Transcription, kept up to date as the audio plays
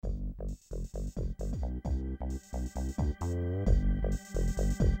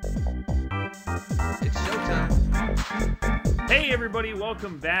Hey everybody,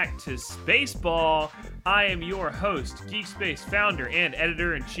 welcome back to Spaceball. I am your host, Geek Space founder and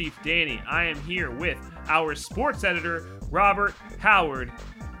editor-in-chief Danny. I am here with our sports editor, Robert Howard,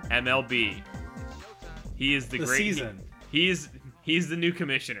 MLB. He is the great season. He's the new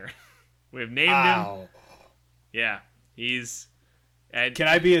commissioner. We have named him. Yeah, he's. Can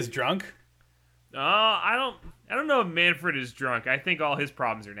I be as drunk? I don't know if Manfred is drunk. I think all his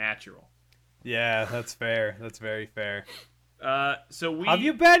problems are natural. Yeah, that's fair. That's very fair. How have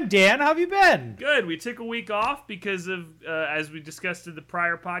you been, Dan? How have you been? Good. We took a week off because of, as we discussed in the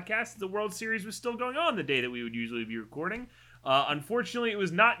prior podcast, the World Series was still going on the day that we would usually be recording. Unfortunately, it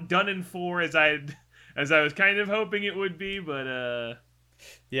was not done in 4 as I was kind of hoping it would be, but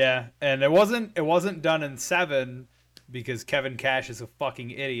yeah, and it wasn't done in 7 because Kevin Cash is a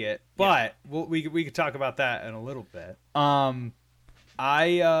fucking idiot. But we could talk about that in a little bit.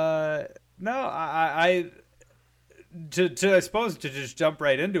 I suppose to just jump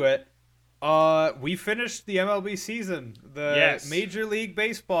right into it, we finished the MLB season. The Major League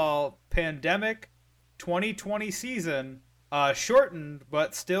Baseball pandemic 2020 season, shortened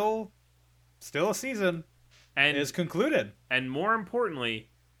but still a season, and is concluded. And more importantly,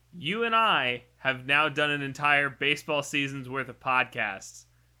 you and I have now done an entire baseball season's worth of podcasts.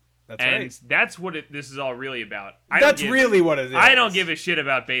 That's right. That's what this is all really about. That's really what it is. I don't give a shit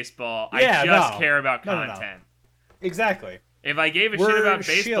about baseball. I just care about content. No. Exactly. If I gave a shit about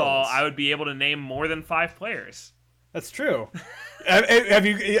baseball, I would be able to name more than 5 players. That's true. Have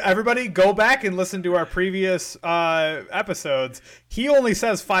you? Everybody, go back and listen to our previous episodes. He only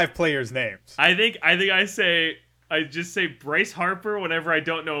says 5 players' names. I think I just say Bryce Harper whenever I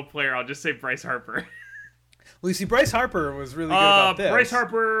don't know a player. I'll just say Bryce Harper. Well, you see, Bryce Harper was really good about this. Bryce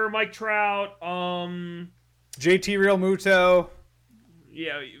Harper, Mike Trout, JT Realmuto.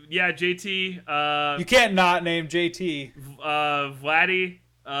 Yeah, JT. You can't not name JT. Vladdy.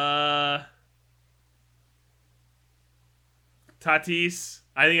 Tatis.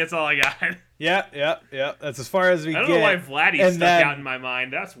 I think that's all I got. Yeah. That's as far as we get. I don't know why Vladdy stuck out in my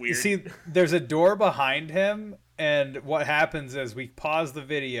mind. That's weird. You see, there's a door behind him, and what happens is we pause the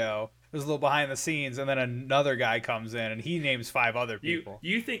video. There's a little behind the scenes, and then another guy comes in, and he names 5 other people.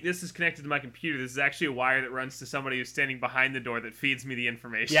 You think this is connected to my computer? This is actually a wire that runs to somebody who's standing behind the door that feeds me the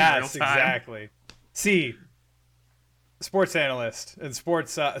information. Yes, in real time. Exactly. See, sports analyst and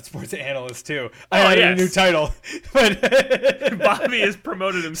sports analyst too. I had a new title, but Bobby has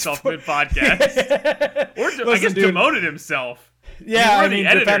promoted himself mid podcast, or I guess demoted himself. Yeah, you're the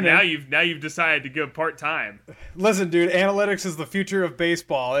editor now. You've decided to go part time. Listen, dude, analytics is the future of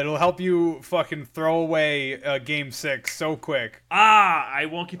baseball. It'll help you fucking throw away Game 6 so quick. I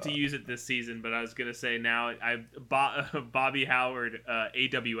won't get to use it this season, but I was gonna say now, Bobby Howard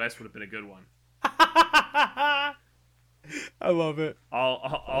AWS would have been a good one. I love it.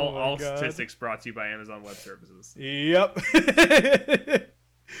 All statistics brought to you by Amazon Web Services. Yep.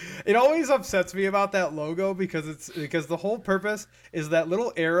 It always upsets me about that logo because the whole purpose is that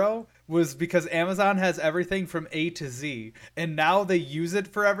little arrow was because Amazon has everything from A to Z, and now they use it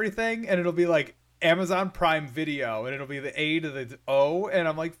for everything, and it'll be like Amazon Prime Video, and it'll be the A to the O, and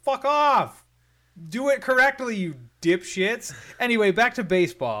I'm like, fuck off. Do it correctly, you dipshits. Anyway, back to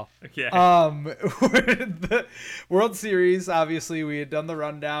baseball. Okay. The World Series, obviously, we had done the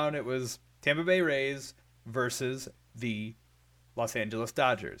rundown. It was Tampa Bay Rays versus the Los Angeles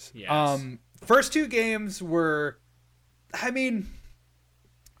Dodgers. Yes. First 2 games were,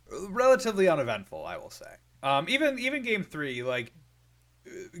 relatively uneventful, I will say. Even game 3, like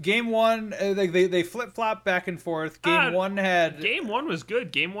game 1, they flip flop back and forth. Game 1 was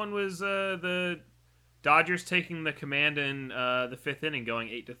good. Game 1 was the Dodgers taking the command in the 5th inning, going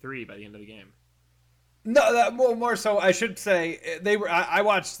 8-3 by the end of the game. No, more so, I should say they were. I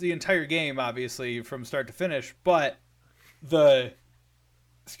watched the entire game, obviously, from start to finish, but. But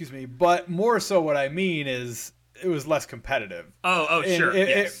more so what I mean is it was less competitive. Sure.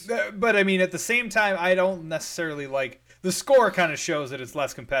 Yes. But I mean, at the same time, I don't necessarily like the score kind of shows that it's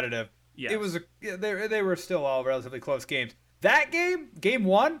less competitive. Yes. It was they were still all relatively close games. That game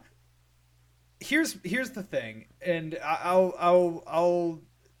 1, here's the thing, and I'll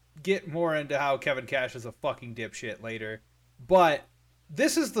get more into how Kevin Cash is a fucking dipshit later. But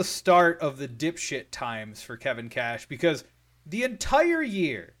this is the start of the dipshit times for Kevin Cash, because the entire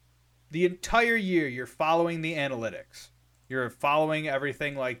year you're following the analytics. You're following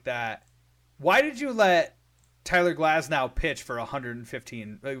everything like that. Why did you let Tyler Glasnow pitch for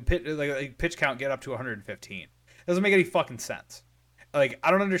 115? Pitch count get up to 115? Doesn't make any fucking sense. Like, I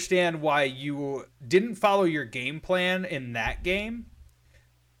don't understand why you didn't follow your game plan in that game,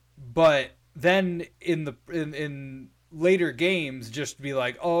 but then in later games just be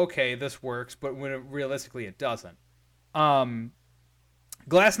like, oh, okay, this works, but realistically it doesn't.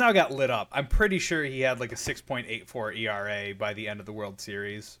 Glass now got lit up. I'm pretty sure he had like a 6.84 ERA by the end of the World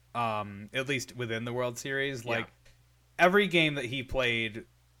Series. At least within the World Series. Like every game that he played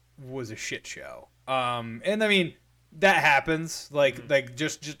was a shit show. And I mean, that happens. Like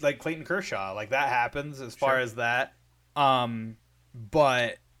just like Clayton Kershaw, like that happens as far as that.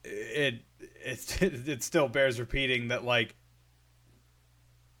 But it still bears repeating that like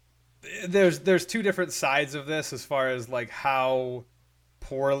there's two different sides of this as far as like how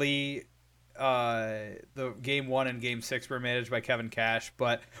poorly the game 1 and game 6 were managed by Kevin Cash,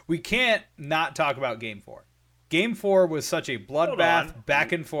 but we can't not talk about game 4. Game 4 was such a bloodbath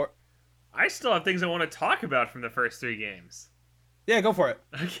back and forth. I still have things I want to talk about from the first 3 games. Yeah, go for it.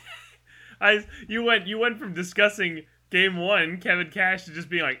 Okay. You went from discussing game 1, Kevin Cash, to just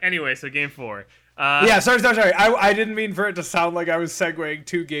being like, anyway, so game 4. Sorry. I didn't mean for it to sound like I was segueing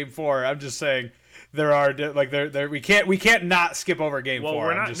to game 4. I'm just saying there are like there we can't not skip over game 4. Well,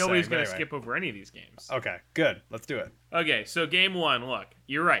 we're not. Nobody's going to skip over any of these games. Okay, good. Let's do it. Okay, so game 1. Look,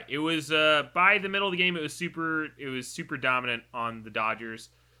 you're right. It was by the middle of the game. It was super dominant on the Dodgers.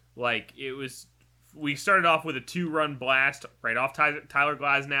 Like we started off with a 2-run blast right off Tyler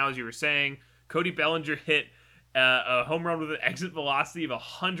Glasnow, as you were saying. Cody Bellinger hit a home run with an exit velocity of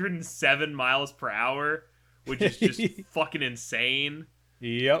 107 miles per hour, which is just fucking insane.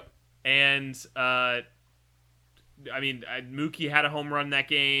 Yep. And I mean, Mookie had a home run that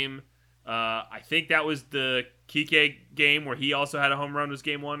game. I think that was the Kike game where he also had a home run. Was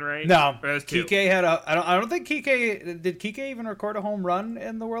game 1, right? No, Kike had a. I don't think Kike did. Kike even record a home run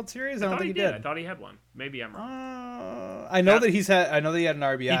in the World Series? I don't think he did. I thought he had one. Maybe I'm wrong. I know that he's had. I know that he had an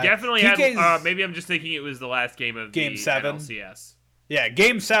RBI. He definitely had. Maybe I'm just thinking it was the last game of game the 7 NLCS. Yeah,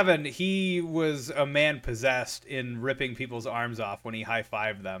 game 7. He was a man possessed in ripping people's arms off when he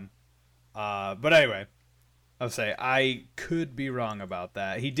high-fived them. But anyway, I'll say I could be wrong about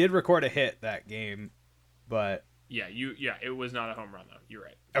that. He did record a hit that game, but it was not a home run though. You're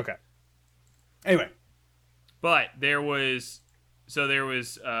right. Okay. Anyway, but there was 2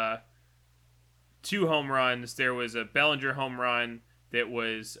 home runs. There was a Bellinger home run that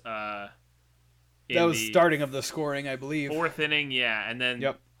was that was starting of the scoring, I believe. 4th inning, yeah, and then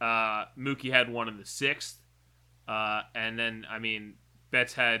Mookie had one in the 6th, and then I mean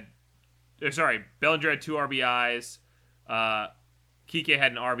Bellinger had 2 RBIs. Kike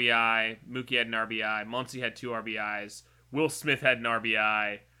had an RBI. Mookie had an RBI. Muncy had 2 RBIs. Will Smith had an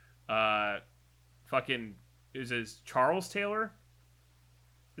RBI. Is his Charles Taylor?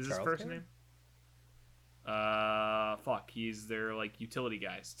 Is his first name? He's their like utility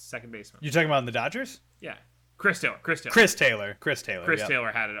guy, second baseman. You're talking about in the Dodgers? Yeah, Chris Taylor. Chris Taylor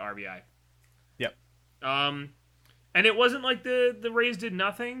had an RBI. Yep. And it wasn't like the Rays did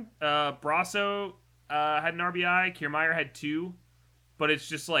nothing. Brasso had an RBI. Kiermaier had 2. But it's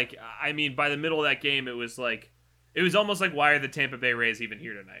just like, I mean, by the middle of that game, it was almost like, why are the Tampa Bay Rays even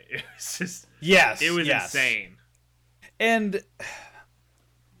here tonight? It was just, it was insane. And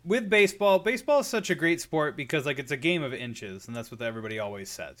with baseball is such a great sport because like it's a game of inches, and that's what everybody always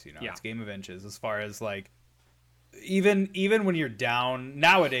says. You know, it's a game of inches as far as like even when you're down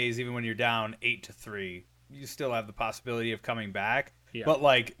nowadays, even when you're down 8-3. You still have the possibility of coming back. Yeah. But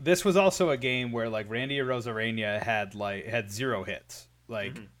like this was also a game where like Randy Arozarena had 0 hits.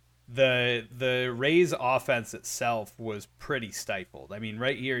 Like the Rays offense itself was pretty stifled. I mean,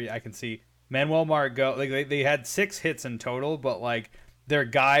 right here I can see Manuel Margot, like they had 6 hits in total, but like their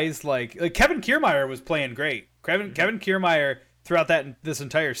guys like Kevin Kiermaier was playing great. Kevin Kiermaier throughout this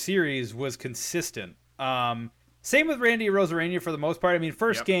entire series was consistent. Same with Randy Arozarena for the most part. I mean,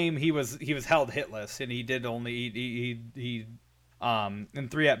 first game he was held hitless, and he did only he in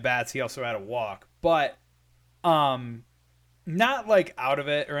 3 at bats he also had a walk, but not like out of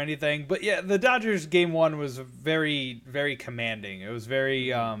it or anything. But yeah, the Dodgers game 1 was very, very commanding. It was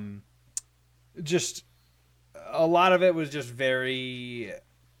very just a lot of it was just very,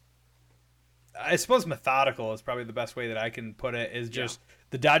 I suppose methodical is probably the best way that I can put it. Is just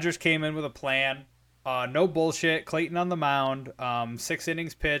the Dodgers came in with a plan. No bullshit. Clayton on the mound. 6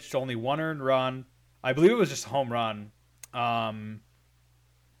 innings pitched. Only 1 earned run. I believe it was just a home run.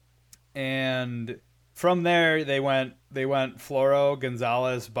 And from there they went Floro,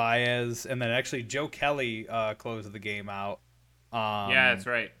 Gonzalez, Baez, and then actually Joe Kelly closed the game out. Yeah, that's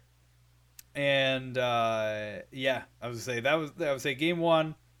right. And I would say game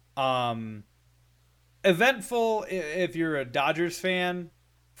 1, eventful if you're a Dodgers fan.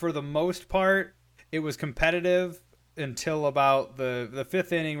 For the most part, it was competitive until about the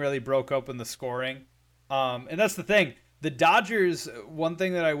 5th inning really broke open the scoring. And that's the thing. The Dodgers, one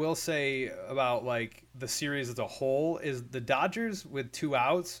thing that I will say about like the series as a whole is the Dodgers with 2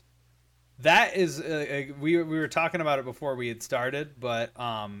 outs. That is, we were talking about it before we had started, but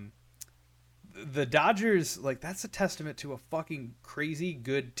the Dodgers, like, that's a testament to a fucking crazy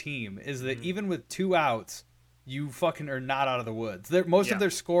good team. Is that even with 2 outs, you fucking are not out of the woods. Most of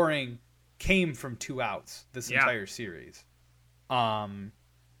their scoring came from 2 outs this entire series. But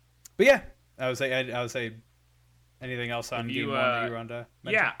yeah, I would say. Anything else on game 1 that you want to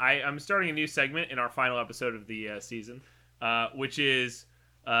mention? Yeah, I'm starting a new segment in our final episode of the season, which is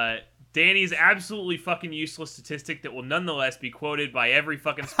Danny's absolutely fucking useless statistic that will nonetheless be quoted by every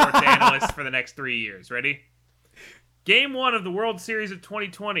fucking sports analyst for the next 3 years. Ready? Game 1 of the World Series of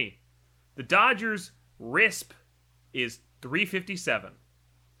 2020. The Dodgers' RISP is 357.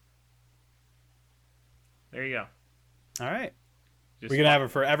 There you go. All right. We're going to have it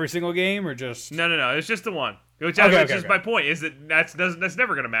for every single game or just... No. It's just the one. Which is my point, is that that's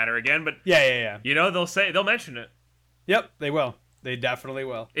never going to matter again. But yeah. You know, they'll mention it. Yep, they will. They definitely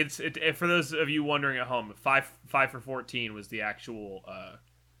will. It's for those of you wondering at home, 5 for 14 was the actual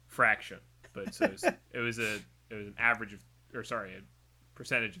fraction, but so it was an average of, a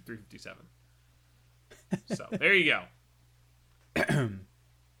percentage of 357. So there you go.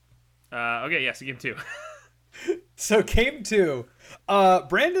 Okay, yes, game 2. So game 2,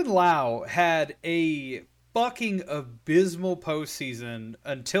 Brandon Lau had a fucking abysmal postseason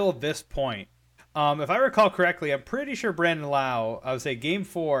until this point. If I recall correctly, I'm pretty sure Brandon Lau, I would say game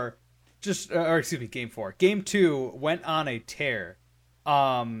 4, game 2 went on a tear.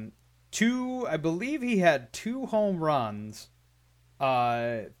 I believe he had 2 home runs, 3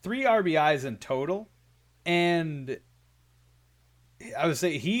 RBIs in total, and I would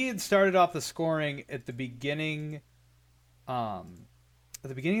say he had started off the scoring at the beginning of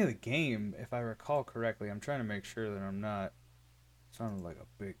the game, if I recall correctly. I'm trying to make sure that I'm not sounding like a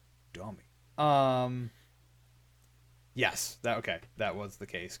big dummy. Yes, that was the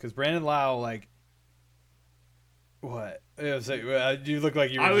case, because Brandon Lau, like, what? You look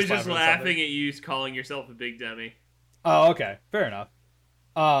like you were. I was just laughing at you calling yourself a big dummy. Oh, okay, fair enough.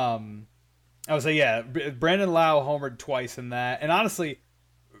 I would say, yeah, Brandon Lau homered twice in that, and honestly,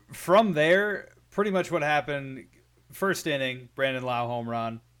 from there, pretty much what happened. First inning, Brandon Lau home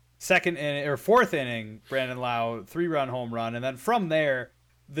run. Fourth inning, Brandon Lau 3-run home run, and then from there,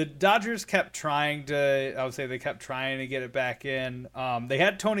 the Dodgers kept trying to. I would say they kept trying to get it back in. They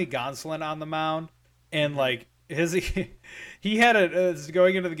had Tony Gonsolin on the mound, and like he had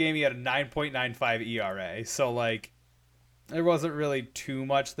going into the game, he had a 9.95 ERA. So like, there wasn't really too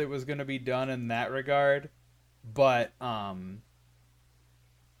much that was going to be done in that regard. But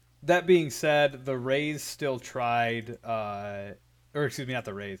that being said, the Rays still tried. Or excuse me, not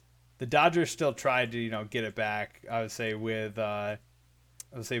the Rays. The Dodgers still tried to get it back. I would say with. I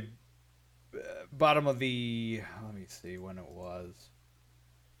would say bottom of the. Let me see when it was.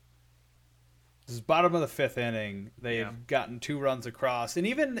 This is bottom of the 5th inning. They had gotten 2 runs across, and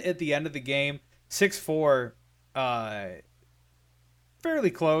even at the end of the game, 6-4,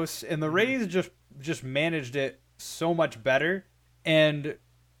 fairly close. And the Rays just managed it so much better. And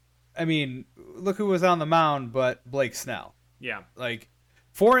I mean, look who was on the mound, but Blake Snell. Yeah, like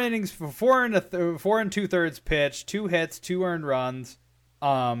 4 innings, 4 and 2/3 pitch, 2 hits, 2 earned runs.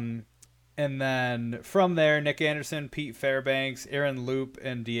 And then from there, Nick Anderson, Pete Fairbanks, Aaron Loop,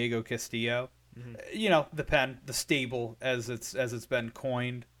 and Diego Castillo. Mm-hmm. The stable as it's been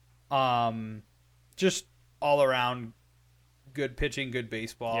coined. Just all around good pitching, good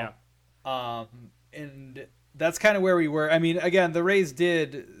baseball. Yeah. And that's kind of where we were. I mean, again, the Rays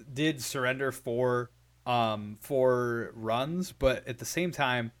did surrender 4 runs, but at the same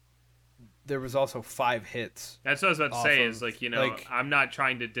time, there was also 5 hits. That's what I was about to say. Is I'm not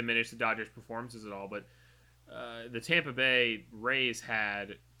trying to diminish the Dodgers' performances at all, but the Tampa Bay Rays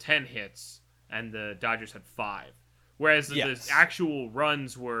had 10 hits and the Dodgers had 5. Whereas the actual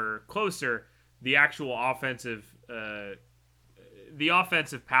runs were closer. The actual offensive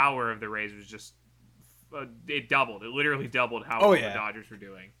power of the Rays was just it doubled. It literally doubled how the Dodgers were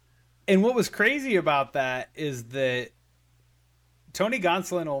doing. And what was crazy about that is that Tony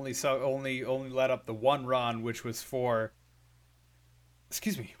Gonsolin only let up the 1 run, which was for that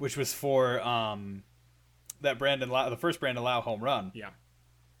the first Brandon Lau home run. Yeah.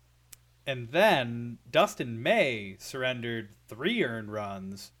 And then Dustin May surrendered 3 earned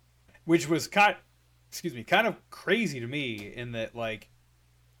runs, which was kind of crazy to me in that, like,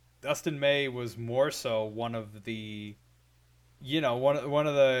 Dustin May was more so one of the one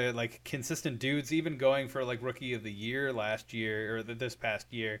of the like consistent dudes, even going for like rookie of the year last year or this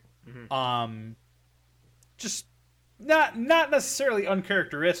past year. Mm-hmm. just not necessarily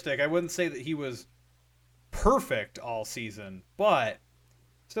uncharacteristic. I wouldn't say that he was perfect all season, but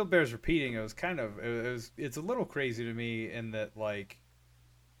still bears repeating. It's a little crazy to me in that, like,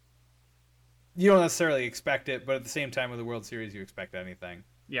 you don't necessarily expect it, but at the same time with the World Series, you expect anything.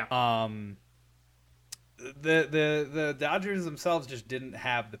 Yeah. The Dodgers themselves just didn't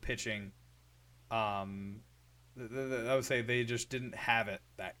have the pitching. I would say they just didn't have it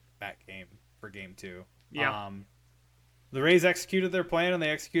that game for Game 2. Yeah. The Rays executed their plan and they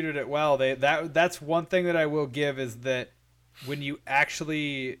executed it well. That's one thing that I will give is that when you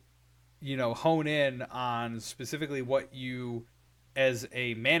actually, hone in on specifically what you, as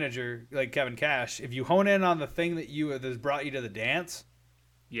a manager like Kevin Cash, if you hone in on the thing that's brought you to the dance,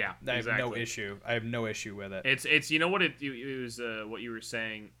 yeah, I have no issue. I have no issue with it. It's you know what it was what you were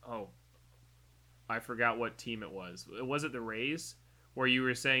saying. Oh, I forgot what team it was. Was it the Rays? Where you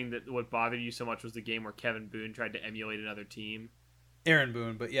were saying that what bothered you so much was the game where Kevin Boone tried to emulate another team. Aaron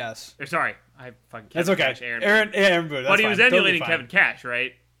Boone, but yes. Sorry, I fucking That's okay. Cash, Aaron Boone. But he was emulating Kevin Cash,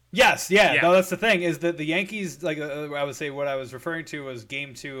 right? Yes, yeah. No, that's the thing is that the Yankees, like I would say, what I was referring to was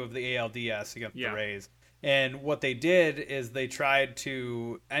Game 2 of the ALDS against the Rays, and what they did is they tried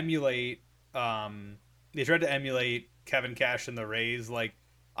to emulate. They tried to emulate Kevin Cash and the Rays like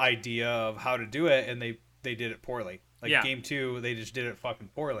idea of how to do it, and they did it poorly. Game 2, they just did it fucking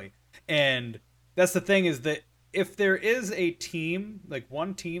poorly. And that's the thing is that if there is a team, like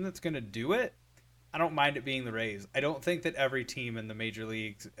one team that's going to do it, I don't mind it being the Rays. I don't think that every team in the major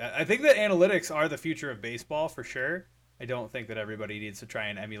leagues... I think that analytics are the future of baseball for sure. I don't think that everybody needs to try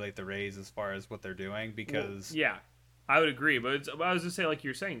and emulate the Rays as far as what they're doing because... Well, yeah, I would agree. But I was going to say, like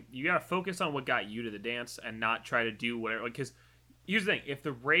you're saying, you got to focus on what got you to the dance and not try to do whatever... Because here's the thing. If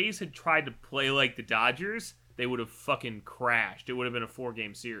the Rays had tried to play like the Dodgers... they would have fucking crashed. It would have been a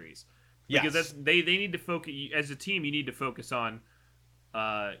 4-game series. Because they need to focus as a team. You need to focus on,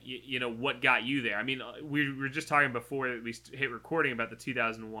 what got you there. I mean, we were just talking before we hit recording about the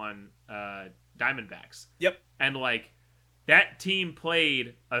 2001 Diamondbacks. Yep. And like that team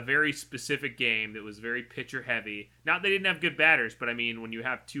played a very specific game that was very pitcher heavy. Not they didn't have good batters, but I mean, when you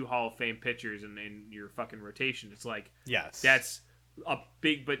have 2 Hall of Fame pitchers in your fucking rotation, it's like that's a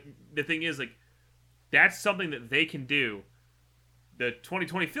big. But the thing is, like. That's something that they can do. The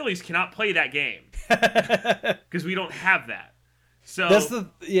 2020 Phillies cannot play that game because we don't have that. So that's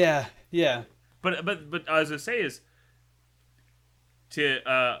yeah. But I was gonna say is to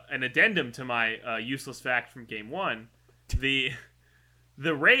an addendum to my useless fact from Game 1. The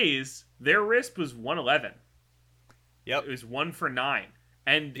Rays, their RISP was 111. Yep, it was 1 for 9,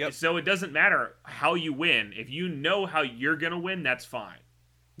 and so it doesn't matter how you win. If you know how you're gonna win, that's fine.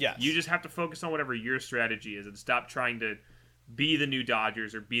 Yes. You just have to focus on whatever your strategy is and stop trying to be the new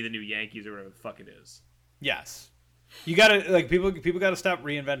Dodgers or be the new Yankees or whatever the fuck it is. Yes. You gotta people gotta stop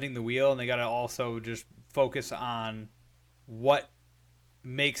reinventing the wheel, and they gotta also just focus on what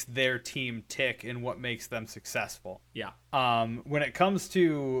makes their team tick and what makes them successful. Yeah. When it comes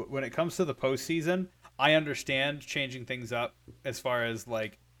to the postseason, I understand changing things up as far as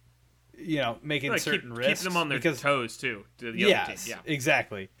like making certain risks. Keeping them on their toes, too, to the other team. Yeah,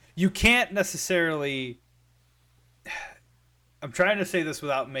 exactly. You can't necessarily... I'm trying to say this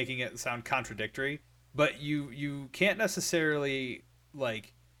without making it sound contradictory, but you can't necessarily,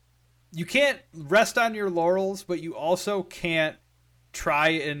 like... You can't rest on your laurels, but you also can't try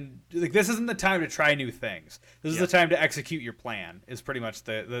and... Like, this isn't the time to try new things. This is the time to execute your plan, is pretty much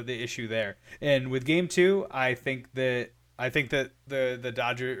the issue there. And with Game 2, I think that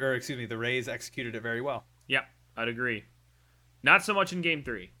the Rays executed it very well. Yeah, I'd agree. Not so much in Game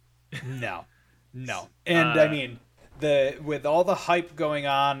 3. No. And I mean, with all the hype going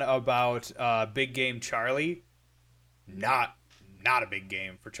on about Big Game Charlie, not a big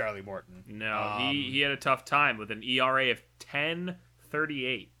game for Charlie Morton. No, he had a tough time with an ERA of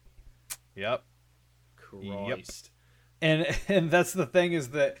 10.38. Yep. Christ. Yep. And that's the thing is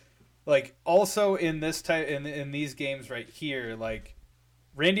that. Like, also in this type in these games right here, like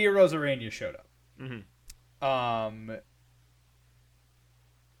Randy Arozarena showed up. Mm-hmm.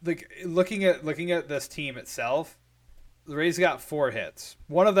 Like looking at this team itself, the Rays got 4 hits.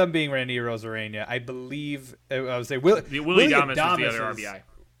 One of them being Randy Arozarena. I believe I would say Willie Adames was the other RBI.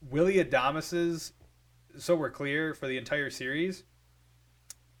 Willie Adames's. So we're clear for the entire series.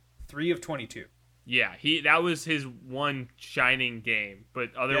 3 of 22. Yeah, that was his one shining game,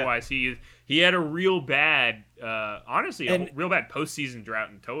 but otherwise he had a real bad, honestly, a real bad postseason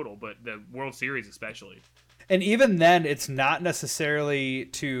drought in total, but the World Series especially. And even then, it's not necessarily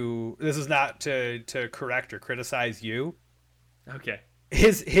this is not to correct or criticize you. Okay.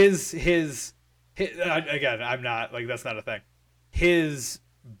 His Again, I'm not like that's not a thing. His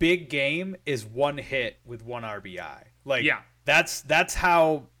big game is one hit with one RBI. Like Yeah. that's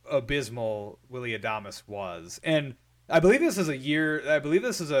how abysmal Willy Adames was. And I believe this is a year. I believe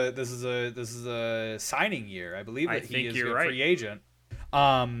this is a signing year. I believe that he is a free agent.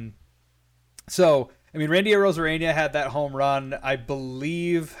 So I mean, Randy Arozarena had that home run. I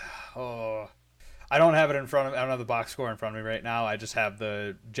believe. Oh, I don't have it in front of. I don't have the box score in front of me right now. I just have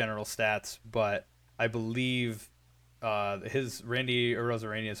the general stats. But I believe his Randy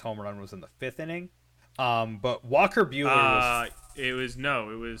Arozarena's home run was in the 5th inning. But Walker Buehler it was the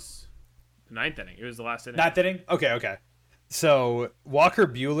 9th inning. It was the last inning. 9th inning? Okay. So Walker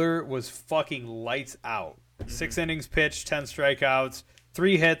Buehler was fucking lights out. 6 innings pitched, 10 strikeouts,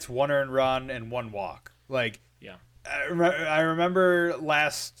 3 hits, 1 earned run, and 1 walk. Like, yeah. I remember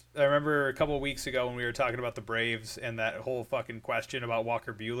a couple of weeks ago when we were talking about the Braves and that whole fucking question about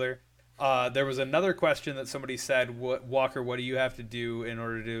Walker Buehler. There was another question that somebody said, Walker, what do you have to do in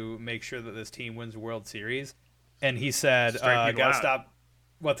order to make sure that this team wins the World Series? And he said, I gotta stop.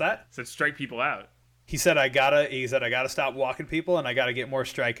 What's that? Said strike people out. He said, I gotta stop walking people and I gotta get more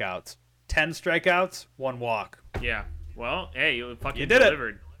strikeouts. 10 strikeouts, 1 walk. Yeah. Well, hey, you fucking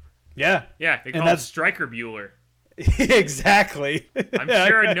delivered. Yeah. Yeah, they call it Striker Bueller. Exactly. I'm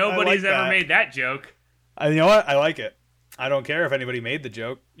sure nobody's ever made that joke. You know what? I like it. I don't care if anybody made the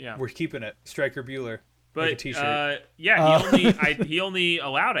joke. Yeah. We're keeping it. Striker Bueller. But like a t-shirt. he only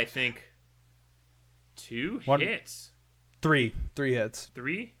allowed, I think, 2 hits. 3 hits.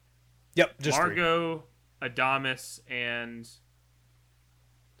 3? Yep, just Margot, 3. Adames, and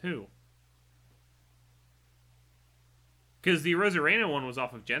who? Because the Arozarena one was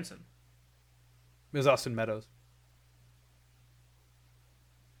off of Jensen. It was Austin Meadows.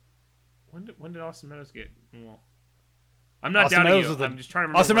 When did Austin Meadows get? Well, I'm not doubting you. I'm just trying to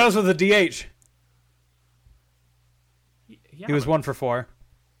remember. Austin Meadows was a DH. Yeah, he was 1 for 4.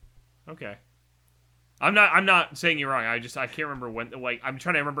 Okay. I'm not saying you're wrong. I can't remember when. Like, I'm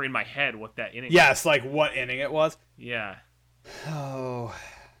trying to remember in my head what that inning. Yes, like what inning it was. Yeah. Oh.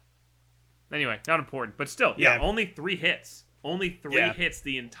 Anyway, not important, but still, yeah. Only 3 hits. Only 3 hits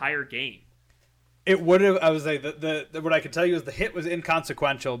the entire game. It would have. I was like, the what I could tell you is the hit was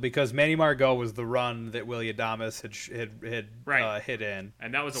inconsequential because Manny Margot was the run that Willy Adames had hit in,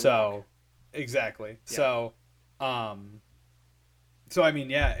 and that was a walk. Exactly. Yeah. So I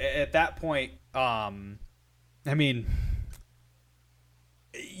mean, at that point, I mean,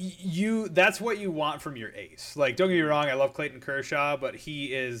 that's what you want from your ace. Like, don't get me wrong, I love Clayton Kershaw, but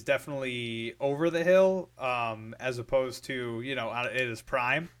he is definitely over the hill, as opposed to at his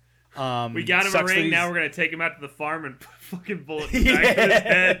prime. We got him a ring. Now we're gonna take him out to the farm and fucking bullet the back of his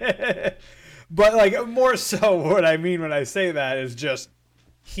head. But like more so, what I mean when I say that is just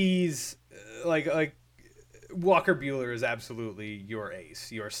he's like Walker Buehler is absolutely your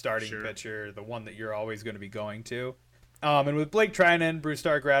ace, your starting pitcher, the one that you're always going to be going to. And with Blake Trinan, Bruce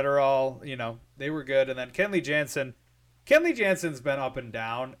Dark-Gratterall, they were good. And then Kenley Jansen's been up and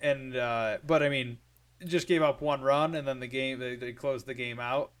down. And but I mean, just gave up 1 run, and then the game they closed the game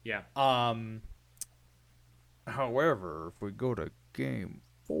out. Yeah. However, if we go to game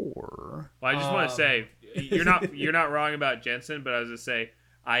 4, well, I just want to say you're not wrong about Jensen, but I was gonna say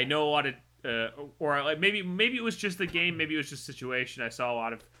I know a lot of. Or like maybe it was just the game, maybe it was just situation. I saw a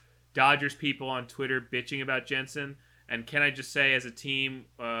lot of Dodgers people on Twitter bitching about Jensen, and can I just say, as a team,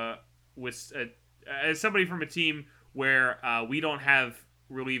 as somebody from a team where we don't have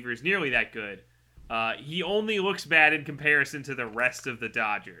relievers nearly that good, he only looks bad in comparison to the rest of the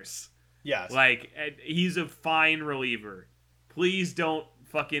Dodgers. Yes, like he's a fine reliever. Please don't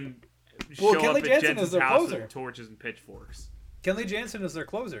fucking show up at Jensen's house with torches and pitchforks. Kenley Jansen is their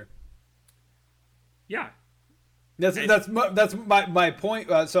closer. Yeah, that's my point.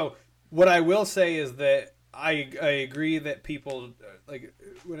 So what I will say is that I agree that people like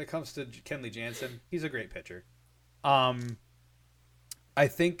when it comes to Kenley Jansen, he's a great pitcher. I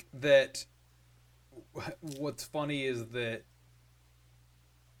think that what's funny is that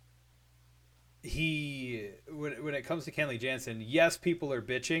when it comes to Kenley Jansen, yes, people are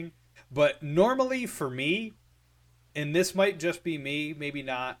bitching, but normally for me, and this might just be me, maybe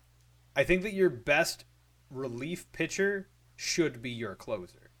not, I think that your best relief pitcher should be your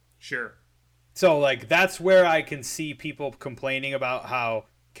closer. Sure. So, like, that's where I can see people complaining about how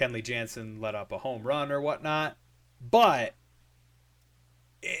Kenley Jansen let up a home run or whatnot. But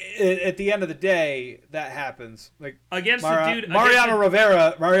at the end of the day, that happens. Like against Mariano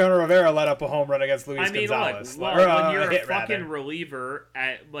Rivera let up a home run against Luis Gonzalez. When you're a fucking reliever,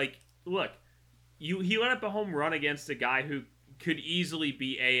 he let up a home run against a guy who could easily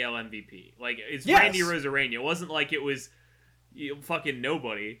be AL MVP. Like, it's Yes. Randy Arozarena. It wasn't like it was fucking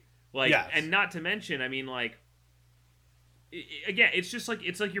nobody. Like, Yes. and not to mention, I mean, like, again, it's just like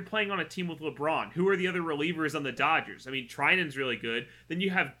you're playing on a team with LeBron. Who are the other relievers on the Dodgers? I mean, Trinan's really good. Then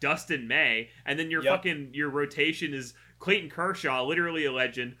you have Dustin May, and then your rotation is Clayton Kershaw, literally a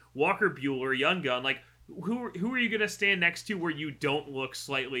legend, Walker Buehler, Young Gun. Like, who are you gonna stand next to where you don't look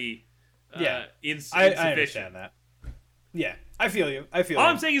slightly insufficient? I understand that. Yeah, I feel you. All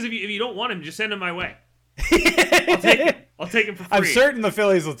I'm saying is, if you don't want him, just send him my way. I'll take him for free. I'm certain the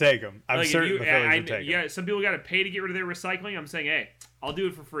Phillies will take him. The Phillies will take him. Yeah, some people got to pay to get rid of their recycling. I'm saying, hey, I'll do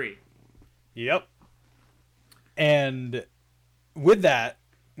it for free. Yep. And with that,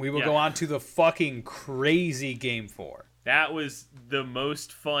 we will go on to the fucking crazy Game 4. That was the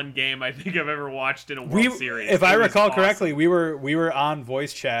most fun game I think I've ever watched in a World Series. If I recall correctly, we were on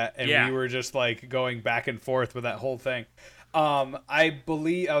voice chat and we were just like going back and forth with that whole thing. I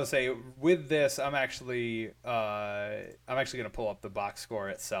would say with this, I'm actually gonna pull up the box score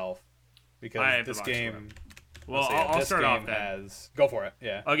itself because this game. Well, I'll start off then. Go for it.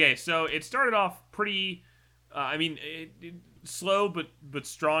 Yeah. Okay, so it started off pretty. Slow but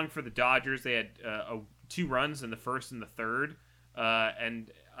strong for the Dodgers. They had 2 runs in the first and the third,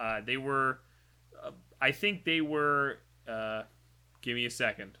 and they were. I think they were. Give me a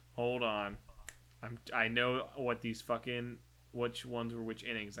second. Hold on. I know what these which ones were which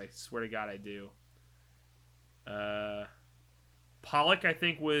innings. I swear to God, I do. Pollock, I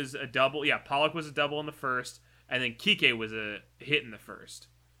think, was a double. Yeah, Pollock was a double in the first, and then Kike was a hit in the first.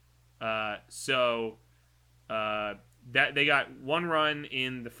 That they got 1 run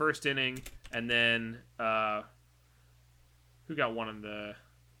in the first inning, and then who got 1 in the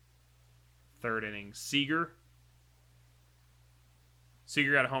third inning? Seager.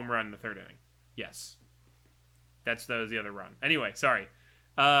 Seager got a home run in the third inning. Yes. That was the other run. Anyway, sorry.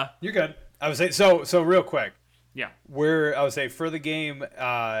 You're good. I would say so real quick. Yeah. I would say for the game,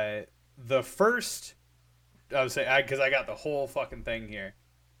 the first, I would say, because I got the whole fucking thing here.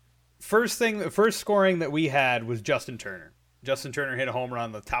 The first scoring that we had was Justin Turner. Justin Turner hit a home run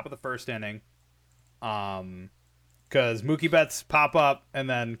on the top of the first inning. Because Mookie Betts pop up and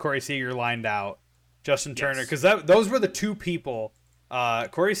then Corey Seager lined out. Justin Turner, because those were the 2 people.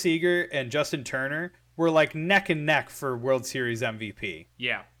 Corey Seager and Justin Turner were like neck and neck for World Series MVP.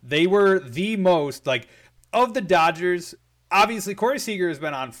 Yeah. They were the most, like, of the Dodgers. Obviously, Corey Seager has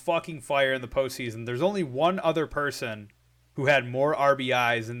been on fucking fire in the postseason. There's only one other person who had more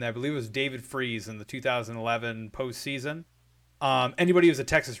RBIs, and I believe it was David Freese in the 2011 postseason. Anybody who's a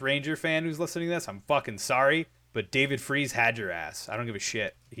Texas Ranger fan who's listening to this, I'm fucking sorry, but David Freese had your ass. I don't give a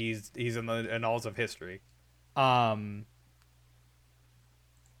shit. He's in the annals of history. That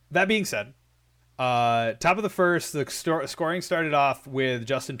being said, top of the first, the scoring started off with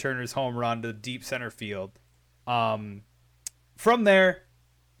Justin Turner's home run to deep center field. From there,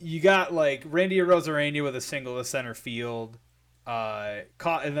 you got like Randy Arozarena with a single to center field,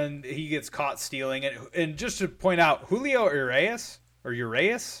 and then he gets caught stealing it. And just to point out, Julio Urias,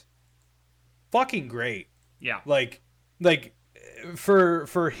 fucking great. Yeah. Like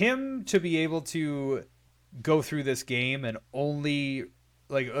for him to be able to go through this game and only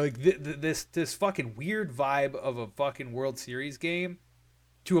this fucking weird vibe of a fucking World Series game,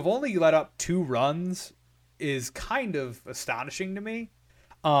 to have only let up 2 runs is kind of astonishing to me.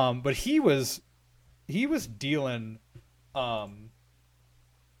 But he was dealing, he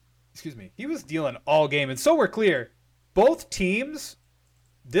was dealing all game. And so we're clear, both teams,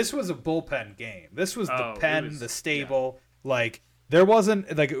 this was a bullpen game. This was the pen, the stable. Yeah. Like, there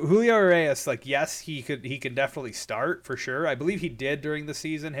wasn't, like, Julio Urias, like, yes, he can definitely start for sure. I believe he did during the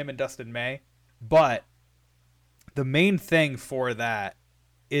season, him and Dustin May. But the main thing for that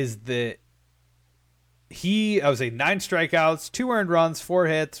is that I would say 9 strikeouts, 2 earned runs, 4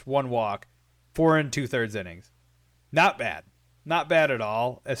 hits, 1 walk, 4 and 2/3 innings. Not bad. Not bad at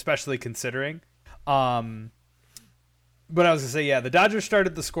all, especially considering. But I was going to say, yeah, the Dodgers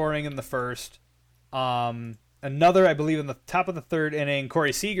started the scoring in the first. Another, I believe, in the top of the 3rd inning,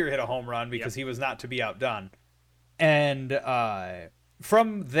 Corey Seager hit a home run because he was not to be outdone. And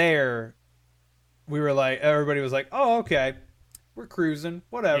from there, everybody was like, oh, okay. We're cruising,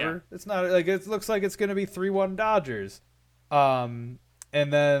 whatever. Yeah. It's not like it looks like it's going to be 3-1 Dodgers. And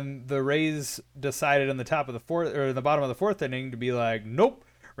then the Rays decided in the top of the 4th or the bottom of the 4th inning to be like, nope.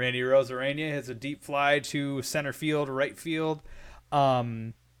 Randy Arozarena hits a deep fly to center field, right field.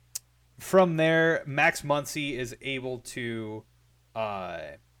 From there, Max Muncy is able to.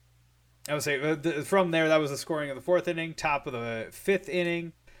 I would say from there that was the scoring of the 4th inning. Top of the 5th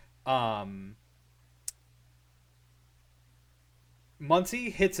inning.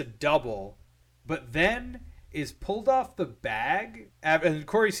 Muncy hits a double, but then is pulled off the bag, and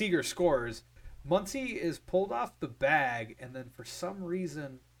Corey Seager scores. Muncy is pulled off the bag, and then for some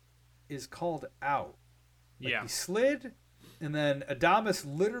reason is called out. Like, he slid, and then Adames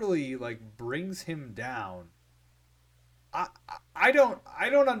literally like brings him down. I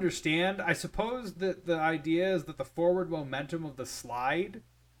don't understand. I suppose that the idea is that the forward momentum of the slide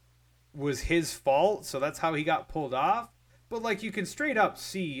was his fault, so that's how he got pulled off. But like, you can straight up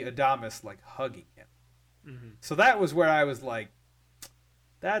see Adames like hugging him. Mm-hmm. So that was where I was like,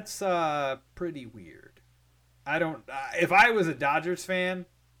 that's pretty weird. I don't. If I was a Dodgers fan,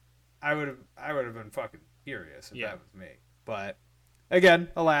 I would have been fucking furious if that was me. But again,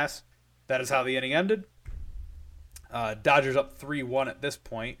 alas, that is how the inning ended. Dodgers up 3-1 at this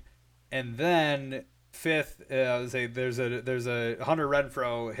point, and then fifth, there's a Hunter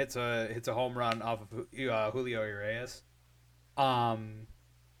Renfroe hits a home run off of Julio Urias, and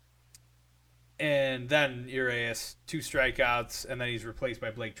then Urias 2 strikeouts, and then he's replaced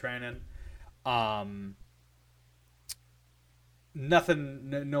by Blake Treinen.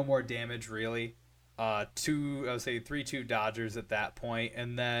 Nothing, no more damage really. 3-2 Dodgers at that point,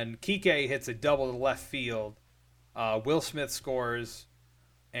 and then Kike hits a double to left field. Will Smith scores,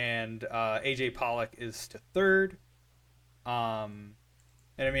 and AJ Pollock is to third. And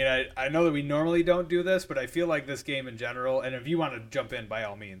I mean, I know that we normally don't do this, but I feel like this game in general, and if you want to jump in, by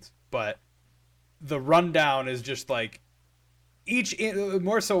all means, but the rundown is just like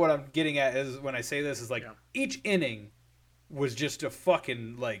more so what I'm getting at is when I say this is like each inning was just a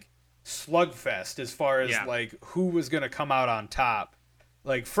fucking like slugfest as far as like who was going to come out on top.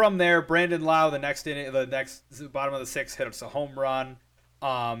 Like, from there, Brandon Lau, the next bottom of the sixth, hit us a home run.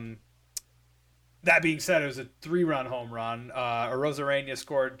 That being said, it was a 3-run home run. Arozarena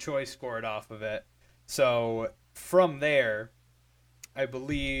scored, Choi scored off of it. So from there, I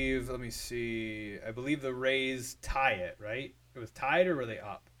believe the Rays tie it, right? It was tied, or were they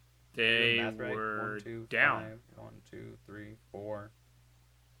up? They were 1, 2, down. 5, 1, 2, 3, 4.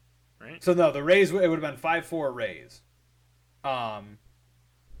 Right. So no, the Rays, it would have been 5-4 Rays.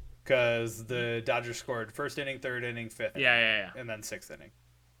 Because the Dodgers scored first inning, third inning, fifth inning, and then sixth inning.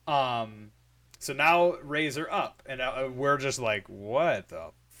 So now Rays are up, and we're just like, what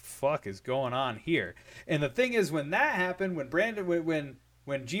the fuck is going on here? And the thing is, when that happened, when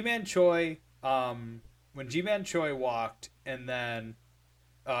Ji-Man Choi walked, and then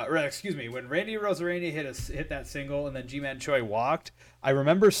when Randy Arozarena hit that single, and then Ji-Man Choi walked, I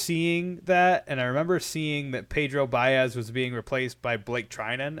remember seeing that, and I remember seeing that Pedro Baez was being replaced by Blake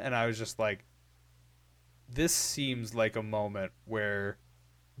Treinen, and I was just like, this seems like a moment where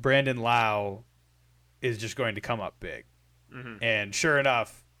Brandon Lau is just going to come up big. Mm-hmm. And sure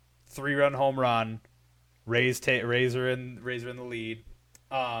enough, 3-run home run, Rays are in the lead.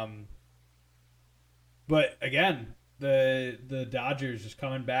 But again, the Dodgers just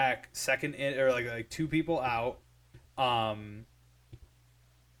coming back, second in, or like 2 people out.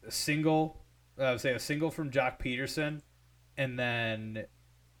 A single from Jock Peterson, and then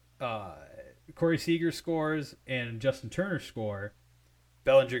Corey Seager scores and Justin Turner score.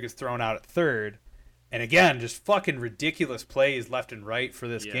 Bellinger gets thrown out at third, and again, just fucking ridiculous plays left and right for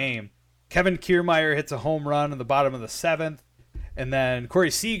this game. Kevin Kiermaier hits a home run in the bottom of the 7th, and then Corey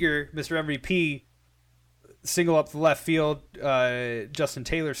Seager, Mr. MVP, single up the left field. Chris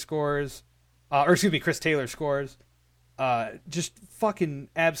Taylor scores. Just fucking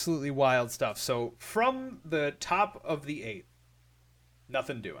absolutely wild stuff. So from the top of the 8th,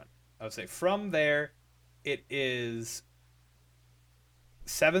 nothing doing. I would say from there, it is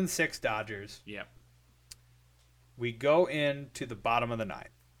 7-6 Dodgers. Yeah. We go into the bottom of the 9th.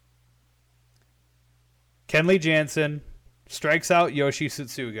 Kenley Jansen strikes out Yoshi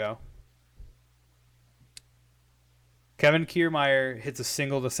Tsutsugo. Kevin Kiermaier hits a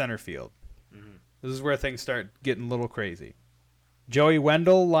single to center field. This is where things start getting a little crazy. Joey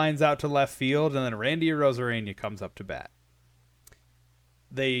Wendell lines out to left field, and then Randy Arozarena comes up to bat.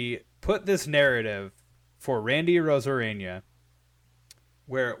 They put this narrative for Randy Arozarena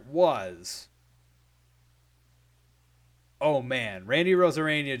where it was, oh man, Randy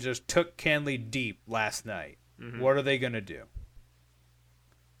Arozarena just took Kenley deep last night. Mm-hmm. What are they going to do?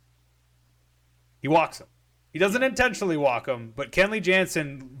 He walks him. He doesn't intentionally walk him, but Kenley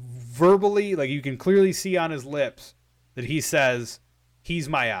Jansen verbally, like you can clearly see on his lips, that he says, he's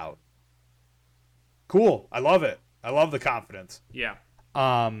my out. Cool. I love it. I love the confidence. Yeah.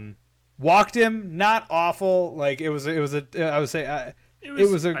 Walked him, not awful. Like it was a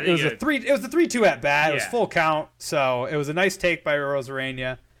 3-2 at bat. It was full count. So it was a nice take by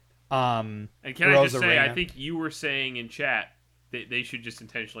Arozarena. And can I just say, I think you were saying in chat they should just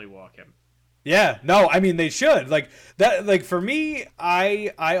intentionally walk him. Yeah, no, I mean they should. Like that like for me,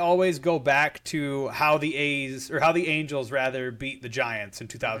 I always go back to how the Angels rather beat the Giants in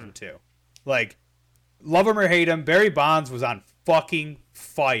 2002. Mm-hmm. Like love him or hate him, Barry Bonds was on fucking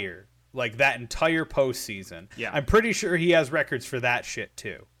fire like that entire postseason. Yeah. I'm pretty sure he has records for that shit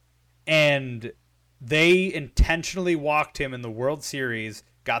too. And they intentionally walked him in the World Series,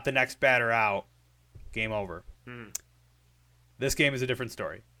 got the next batter out, game over. Mm-hmm. This game is a different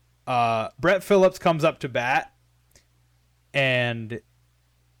story. Brett Phillips comes up to bat, and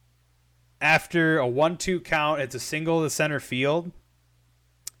after a 1-2 count, it's a single to center field.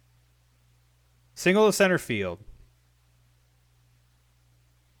 Single to center field.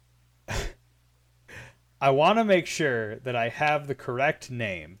 I want to make sure that I have the correct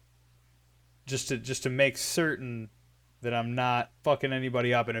name, just to make certain that I'm not fucking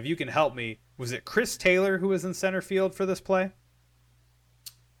anybody up. And if you can help me, was it Chris Taylor who was in center field for this play?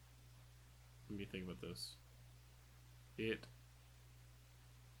 Let me think about this.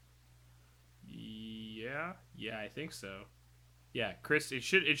 Yeah, I think so. Yeah, Chris. It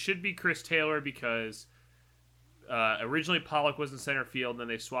should be Chris Taylor because originally Pollock was in center field, and then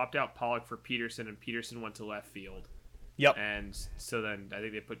they swapped out Pollock for Peterson, and Peterson went to left field. Yep. And so then I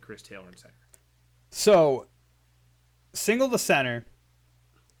think they put Chris Taylor in center. So, single to center.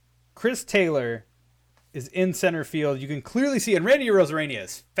 Chris Taylor is in center field. You can clearly see, and Randy Arozarena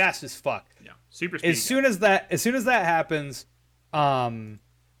is fast as fuck. Yeah, super speed. As soon as that happens,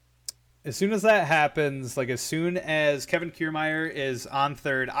 like as soon as Kevin Kiermaier is on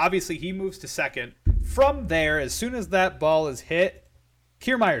third, obviously he moves to second. From there, as soon as that ball is hit,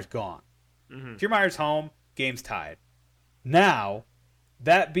 Kiermaier's gone. Mm-hmm. Kiermaier's home. Game's tied. Now,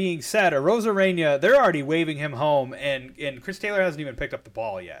 that being said, Arozarena, they're already waving him home, and Chris Taylor hasn't even picked up the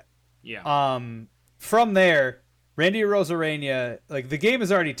ball yet. Yeah. From there, Randy Arozarena, like the game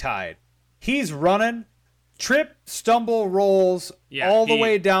is already tied. He's running, trip, stumble, rolls all the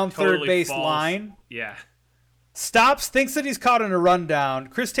way down totally third base falls. line. Yeah. Stops, thinks that he's caught in a rundown.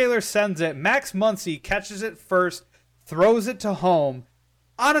 Chris Taylor sends it. Max Muncy catches it first, throws it to home.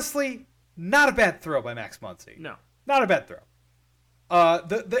 Honestly, not a bad throw by Max Muncy. No. Not a bad throw.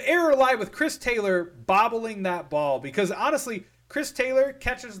 The error lied with Chris Taylor bobbling that ball because honestly, Chris Taylor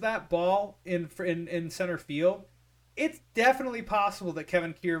catches that ball in center field. It's definitely possible that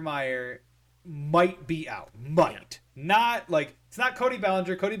Kevin Kiermaier might be out. Might. Yeah. Not like it's not Cody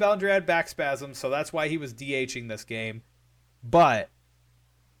Bellinger. Cody Bellinger had back spasms, so that's why he was DHing this game. But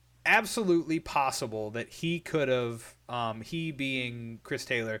absolutely possible that he could have, he being Chris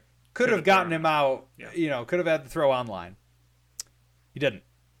Taylor, could have gotten him out. Yeah. Could have had the throw online. He didn't.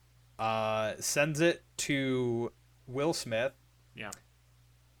 Sends it to Will Smith. Yeah.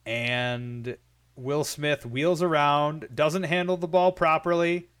 And Will Smith wheels around, doesn't handle the ball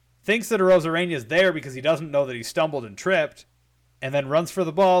properly, thinks that Arozarena is there because he doesn't know that he stumbled and tripped, and then runs for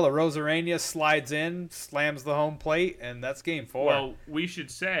the ball. Arozarena slides in, slams the home plate, and that's game 4. Well, we should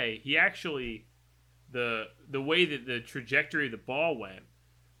say he actually, the way that the trajectory of the ball went,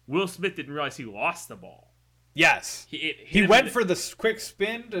 Will Smith didn't realize he lost the ball. Yes. He went for the quick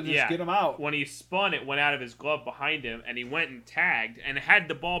spin to just get him out. When he spun, it went out of his glove behind him, and he went and tagged. And had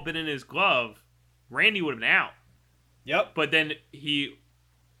the ball been in his glove, Randy would have been out. Yep. But then he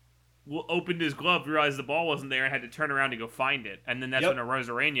opened his glove, realized the ball wasn't there, and had to turn around to go find it. And then that's when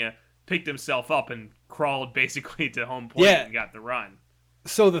Arozarena picked himself up and crawled basically to home plate and got the run.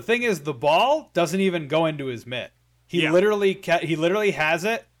 So the thing is, the ball doesn't even go into his mitt. He literally has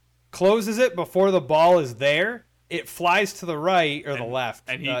it. Closes it before the ball is there. It flies to the right or the left.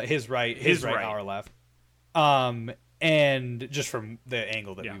 And his right, our left. And just from the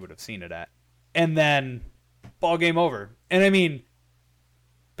angle that we would have seen it at. And then ball game over. And I mean,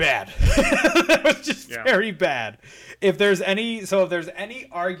 bad. That was just very bad. If there's any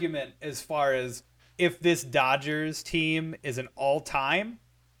argument as far as if this Dodgers team is an all-time,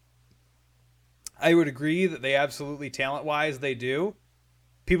 I would agree that they absolutely talent-wise they do.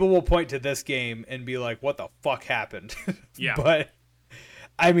 People will point to this game and be like, what the fuck happened? Yeah. But,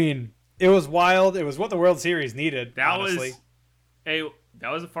 I mean, it was wild. It was what the World Series needed, honestly.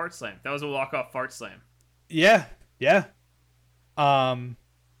 That was a fart slam. That was a walk-off fart slam. Yeah.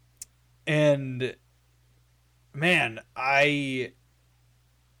 And, man, it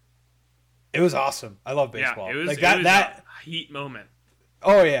was awesome. I love baseball. Yeah, it was a heat moment.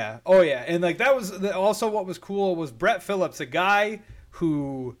 Oh, yeah. And, like, that was also what was cool was Brett Phillips, a guy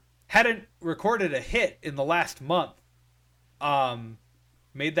who hadn't recorded a hit in the last month,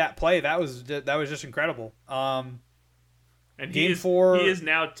 made that play. That was just incredible. And game 4, he is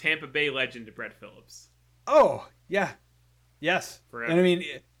now Tampa Bay legend, Brett Phillips. Oh yeah, Yes. Forever. And I mean,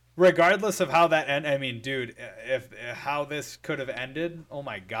 regardless of how that end, I mean, dude, if how this could have ended, oh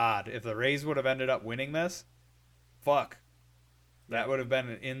my God, if the Rays would have ended up winning this, fuck, that would have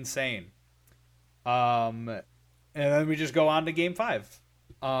been insane. And then we just go on to Game 5.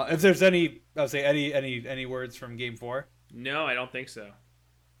 If there's any, I'll say any words from Game 4. No, I don't think so.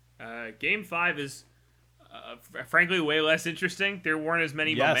 Game 5 is, frankly, way less interesting. There weren't as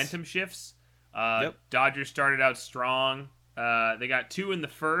many momentum shifts. Yep. Dodgers started out strong. They got 2 in the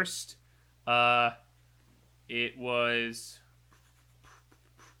first. It was,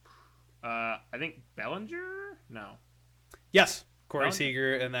 I think Bellinger? No. Yes. Corey Bellinger?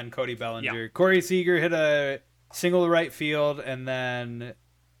 Seager and then Cody Bellinger. Yeah. Corey Seager hit a single to right field, and then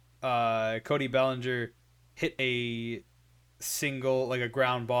Cody Bellinger hit a single, like a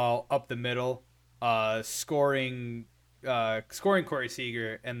ground ball up the middle, scoring Corey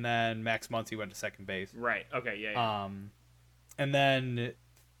Seager, and then Max Muncy went to second base. Right. Okay. Yeah. And then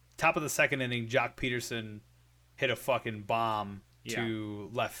top of the second inning, Jock Peterson hit a fucking bomb to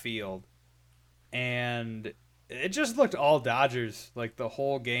left field, and it just looked all Dodgers like the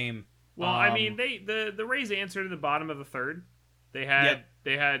whole game. Well, I mean, the Rays answered in the bottom of the third. They had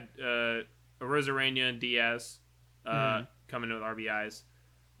Arozarena and Diaz coming in with RBIs,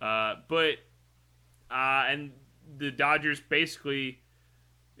 and the Dodgers basically,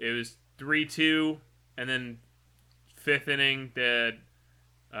 it was 3-2, and then fifth inning, the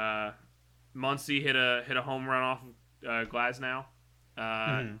Muncy hit a home run off of Glasnow,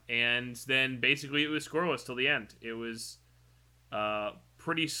 and then basically it was scoreless till the end. It was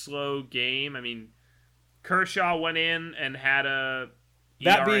pretty slow game. I mean, Kershaw went in and had a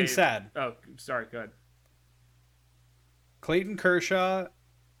That ERA. being said, Oh, sorry, go ahead. Clayton Kershaw,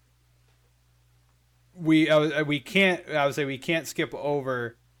 we can't skip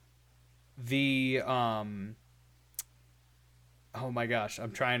over the oh my gosh,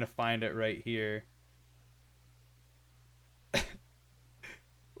 I'm trying to find it right here.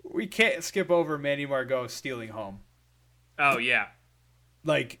 We can't skip over Manny Margot stealing home. Oh yeah,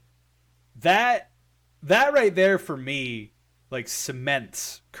 Like that right there for me, like,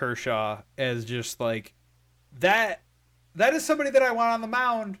 cements Kershaw as just like that is somebody that I want on the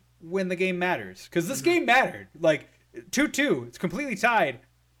mound when the game matters, because this game mattered. Like 2-2, it's completely tied.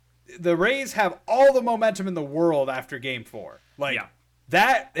 The Rays have all the momentum in the world after Game 4. Like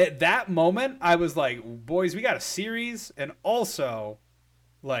that at that moment, I was like, boys, we got a series, and also,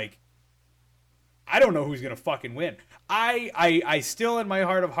 like, I don't know who's gonna fucking win. I still, in my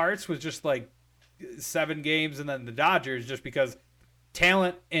heart of hearts, was just like 7 games and then the Dodgers, just because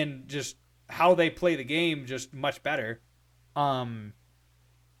talent and just how they play the game just much better. But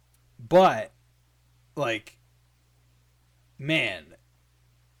like, man,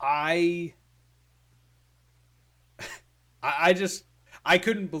 I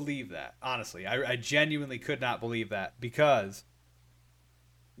couldn't believe that, honestly. I genuinely could not believe that, because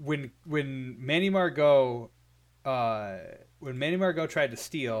when Manny Margot tried to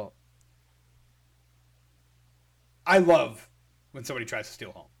steal, I love when somebody tries to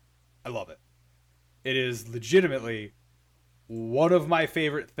steal home. I love it. It is legitimately one of my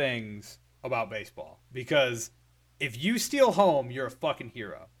favorite things about baseball, because if you steal home, you're a fucking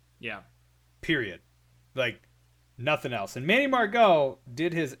hero. yeah. Period. Like, nothing else. And Manny Margot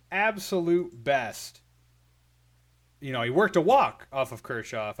did his absolute best. You know, he worked a walk off of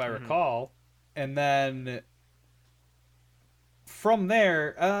Kershaw, if I recall. And then from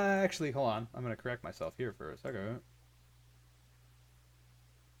there, actually, hold on. I'm going to correct myself here for a second.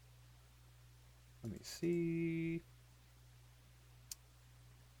 Let me see.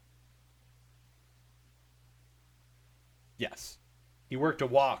 Yes. He worked a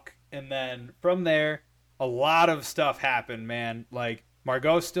walk. And then from there, a lot of stuff happened, man. Like,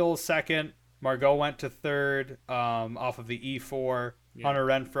 Margot still second. Margot went to third off of the E4. Yeah. Hunter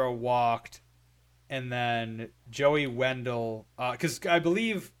Renfroe walked. And then Joey Wendell, because I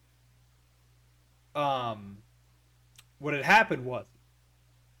believe what had happened was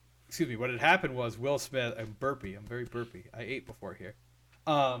Will Smith, I'm very burpy. I ate before here.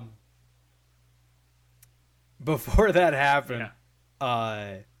 Before that happened,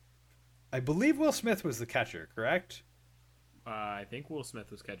 I believe Will Smith was the catcher, correct? I think Will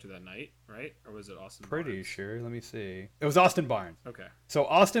Smith was catcher that night, right? Or was it Austin Pretty Barnes? sure. Let me see. It was Austin Barnes. Okay. So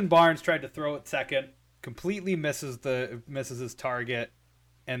Austin Barnes tried to throw at second, completely misses his target,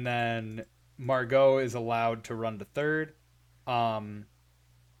 and then Margot is allowed to run to third. From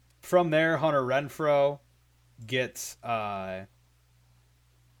there, Hunter Renfroe gets Hunter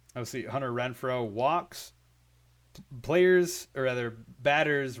Renfroe walks. Batters,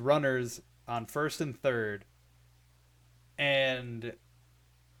 runners on first and third. And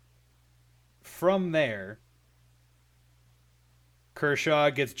from there,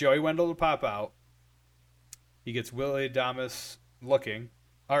 Kershaw gets Joey Wendell to pop out. He gets Willie Adames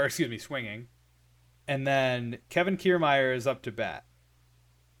swinging. And then Kevin Kiermaier is up to bat.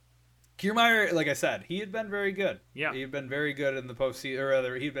 Kiermaier, like I said, he had been very good. Yeah. He had been very good in the postseason, or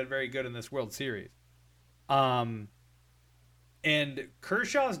rather, he'd been very good in this World Series. And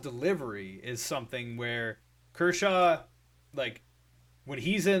Kershaw's delivery is something where Kershaw, like, when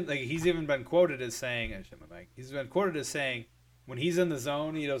he's in, like, he's even been quoted as saying, when he's in the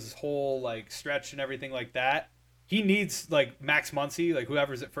zone, he does his whole, like, stretch and everything like that. He needs, like, Max Muncy, like,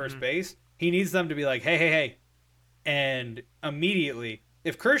 whoever's at first base, he needs them to be like, hey. And immediately,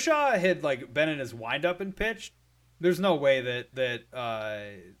 if Kershaw had, like, been in his windup and pitched, there's no way that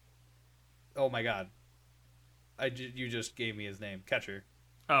oh my God. You just gave me his name. Catcher.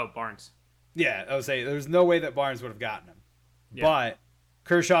 Oh, Barnes. Yeah, I would say there's no way that Barnes would have gotten him. Yeah. But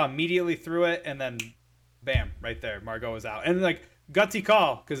Kershaw immediately threw it, and then bam, right there, Margot was out. And, like, gutsy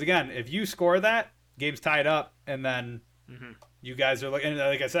call, because, again, if you score that, game's tied up, and then you guys are like, and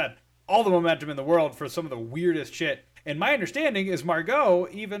like I said, all the momentum in the world for some of the weirdest shit. And my understanding is Margot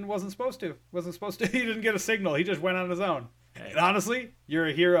even wasn't supposed to. He didn't get a signal. He just went on his own. Hey. And honestly, you're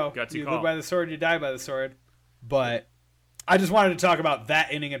a hero. Gutsy you call. live by the sword, you die by the sword. But I just wanted to talk about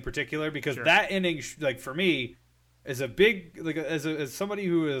that inning in particular because that inning, like, for me, is a big, like, as somebody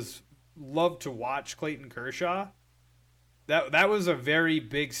who has loved to watch Clayton Kershaw, that was a very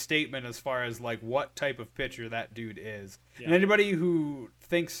big statement as far as, like, what type of pitcher that dude is. Yeah. And anybody who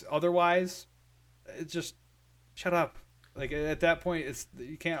thinks otherwise, it's just shut up. Like, at that point,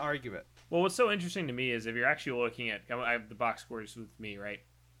 you can't argue it. Well, what's so interesting to me is if you're actually looking at, I have the box scores with me, right?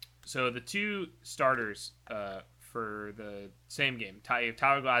 So the two starters for the same game, you have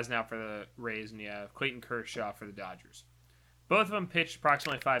Tyler Glasnow for the Rays and you have Clayton Kershaw for the Dodgers. Both of them pitched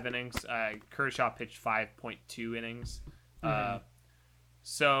approximately 5 innings. Kershaw pitched 5.2 innings.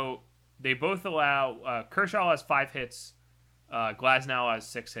 So they both allow, Kershaw has 5 hits, Glasnow has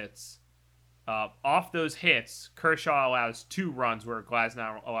 6 hits. Off those hits, Kershaw allows 2 runs, where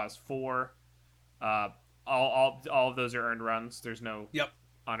Glasnow allows 4. All of those are earned runs. There's no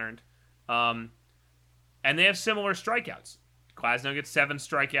unearned. And they have similar strikeouts. Glasnow gets 7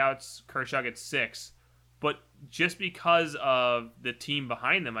 strikeouts. Kershaw gets 6. But just because of the team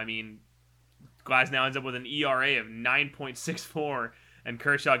behind them, I mean, Glasnow ends up with an ERA of 9.64, and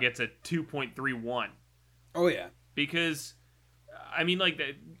Kershaw gets a 2.31. Oh, yeah. Because, I mean, like,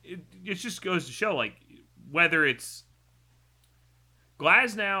 it just goes to show, like, whether it's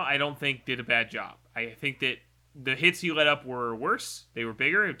Glasnow, I don't think did a bad job. I think that the hits he let up were worse. They were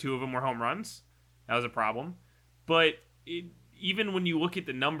bigger. 2 of them were home runs. That was a problem. But even when you look at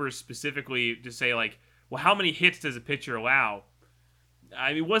the numbers specifically to say, like, well, how many hits does a pitcher allow? I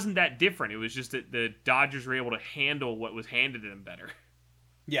mean, it wasn't that different. It was just that the Dodgers were able to handle what was handed to them better.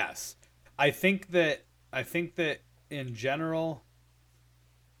 Yes. I think that in general,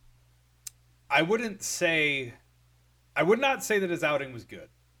 I would not say that his outing was good.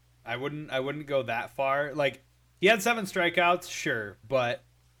 I wouldn't go that far. Like, he had 7 strikeouts, sure, but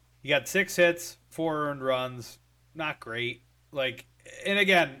he got 6 hits, 4 earned runs, not great. Like, and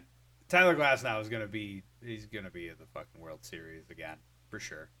again, Tyler Glasnow he's gonna be in the fucking World Series again, for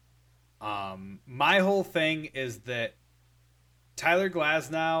sure. My whole thing is that Tyler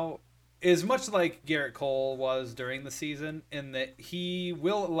Glasnow is much like Garrett Cole was during the season in that he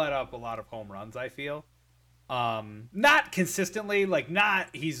will let up a lot of home runs, I feel. Not consistently, like,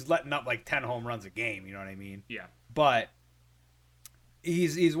 he's letting up like 10 home runs a game, you know what I mean? Yeah. But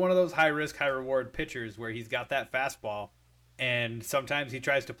he's one of those high risk, high reward pitchers where he's got that fastball and sometimes he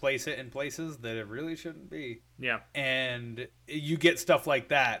tries to place it in places that it really shouldn't be. Yeah. And you get stuff like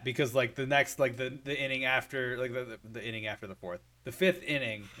that because, like, the next, like, the inning after, like, the inning after the 4th. The 5th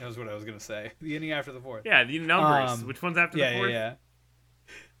inning, that was what I was going to say. The inning after the 4th. Yeah, the numbers. Which one's after the 4th? Yeah.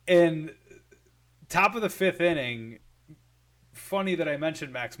 And top of the 5th inning, funny that I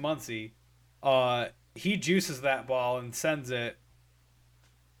mentioned Max Muncy, he juices that ball and sends it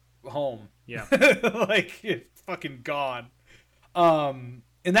home. Yeah. Like, it's fucking gone. And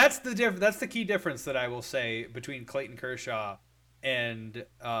that's the key difference that I will say between Clayton Kershaw and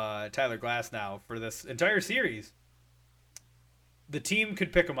Tyler Glasnow for this entire series. The team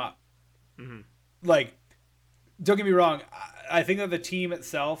could pick him up. Mm-hmm. Like, don't get me wrong. I think that the team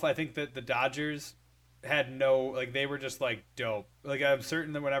itself, I think that the Dodgers had no, like, they were just, like, dope. Like, I'm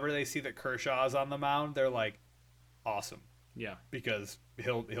certain that whenever they see that Kershaw's on the mound, they're like, awesome. Yeah. Because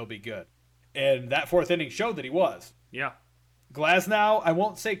he'll be good. And that 4th inning showed that he was. Yeah. Glasnow, I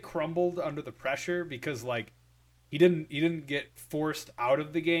won't say crumbled under the pressure because, like, He didn't get forced out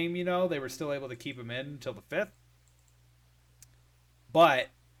of the game, They were still able to keep him in until the 5th. But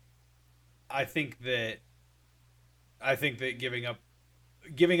I think that giving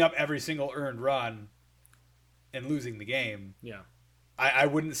up every single earned run and losing the game. Yeah. I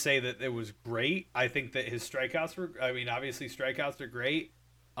wouldn't say that it was great. I think that his strikeouts were, obviously strikeouts are great.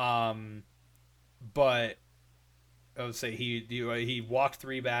 But I would say he walked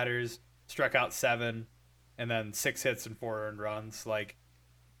 3 batters, struck out 7, and then 6 hits and 4 earned runs.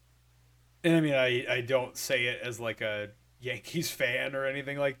 And I don't say it as like a Yankees fan or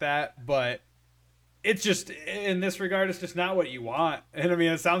anything like that, but it's just, in this regard, it's just not what you want. And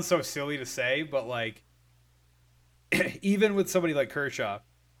it sounds so silly to say, but even with somebody like Kershaw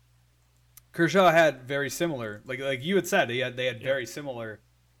had very similar, like you had said, they had very similar,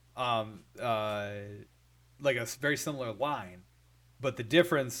 a very similar line. But the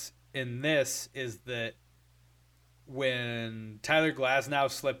difference in this is that when Tyler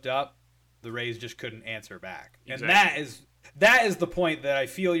Glasnow slipped up, the Rays just couldn't answer back. Exactly. And that is the point that I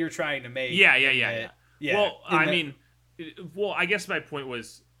feel you're trying to make. Yeah. Well, I guess my point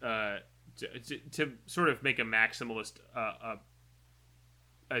was to sort of make a maximalist,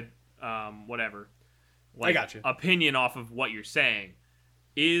 whatever, I got you. opinion off of what you're saying,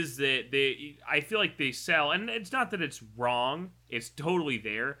 is that I feel like they sell, and it's not that it's wrong, it's totally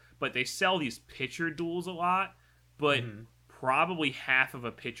there, but they sell these pitcher duels a lot, but probably half of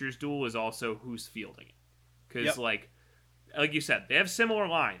a pitcher's duel is also who's fielding it. Because, like you said, they have similar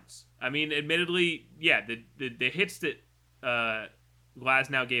lines. Admittedly, yeah, the hits that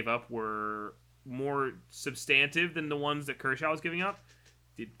Glasnow gave up were more substantive than the ones that Kershaw was giving up.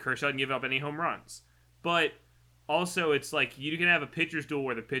 Kershaw didn't give up any home runs. But also, it's like you can have a pitcher's duel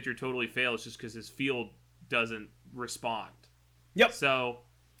where the pitcher totally fails just because his field doesn't respond. Yep. So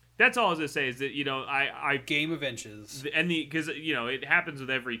that's all I was going to say is that, I game of inches. And because, it happens with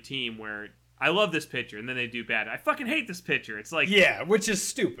every team where I love this pitcher, and then they do bad. I fucking hate this pitcher. It's like... Yeah, which is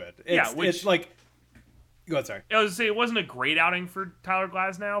stupid. It's like... Go ahead, sorry. I was going to say, it wasn't a great outing for Tyler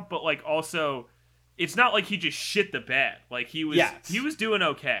Glasnow, but, also, it's not like he just shit the bed. He was doing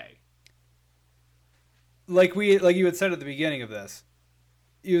okay. Like you had said at the beginning of this,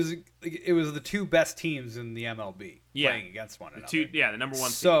 it was the 2 best teams in the MLB playing against one another. The number 1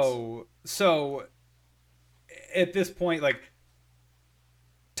 teams. So, at this point,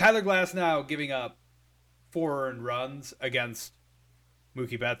 Tyler Glasnow giving up 4 earned runs against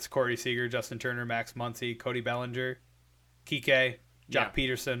Mookie Betts, Corey Seager, Justin Turner, Max Muncy, Cody Bellinger, Kike, Jock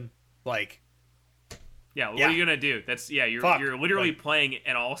Peterson. What are you gonna do? You're literally playing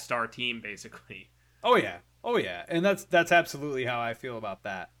an all-star team basically. Oh yeah, and that's absolutely how I feel about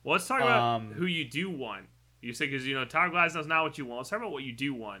that. Well, let's talk about who you do want. You say because Tyler Glasnow's not what you want. Let's talk about what you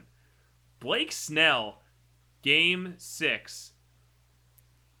do want. Blake Snell, Game 6.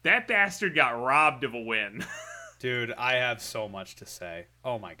 That bastard got robbed of a win. Dude, I have so much to say.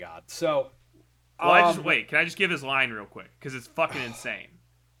 Oh my god. So, wait. Can I just give his line real quick? Because it's fucking insane.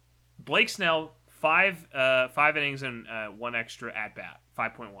 Blake Snell, 5 innings and 1 extra at bat,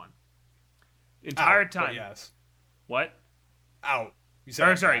 5.1. Entire time. Yes. What? Out. You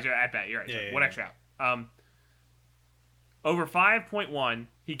said sorry, at bat. You're right. Yeah, 1 extra out. Over 5.1,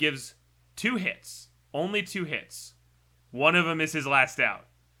 he gives 2 hits. Only 2 hits. One of them is his last out.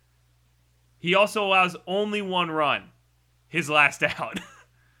 He also allows only 1 run, his last out.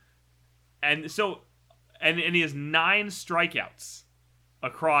 and he has 9 strikeouts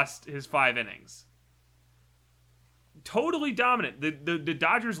across his 5 innings. Totally dominant. The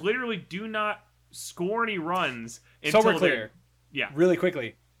Dodgers literally do not score any runs until we're clear. Yeah. Really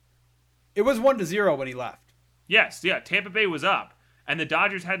quickly. It was 1-0 when he left. Yes, yeah. Tampa Bay was up. And the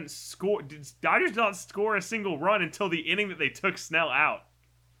Dodgers hadn't scored. Dodgers did not score a single run until the inning that they took Snell out.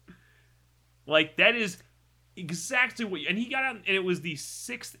 That is exactly what... And he got out, and it was the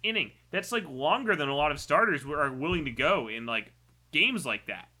 6th inning. That's, longer than a lot of starters are willing to go in, games like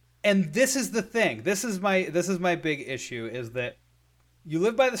that. And this is the thing. This is my big issue, is that you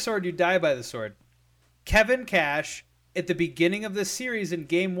live by the sword, you die by the sword. Kevin Cash, at the beginning of this series in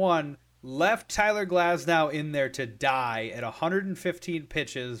Game 1, left Tyler Glasnow in there to die at 115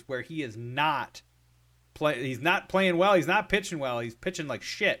 pitches where he is not he's not playing well, he's not pitching well, he's pitching like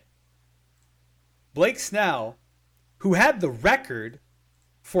shit. Blake Snell, who had the record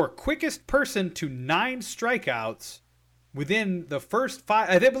for quickest person to 9 strikeouts within the first 5,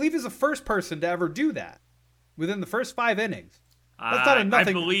 I believe he's the first person to ever do that within the first 5 innings. That's not enough.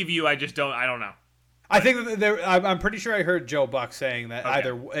 I believe you, I don't know. I think that I'm pretty sure I heard Joe Buck saying that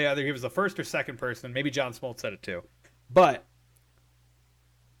either he was the first or second person. Maybe John Smoltz said it too. But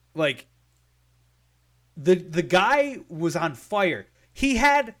The guy was on fire. He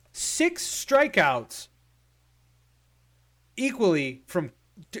had 6 strikeouts equally from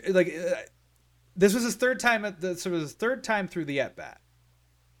like this was his third time through the at bat.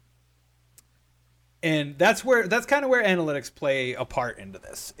 And that's kind of where analytics play a part into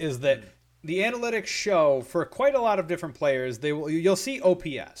this, is that the analytics show for quite a lot of different players, you'll see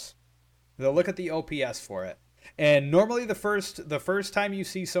OPS. They'll look at the OPS for it. And normally the first time you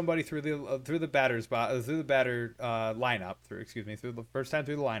see somebody through the first time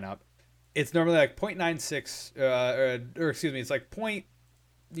through the lineup, it's normally like 0.96 or excuse me, it's like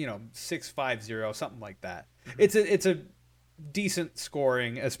 650, something like that. It's a decent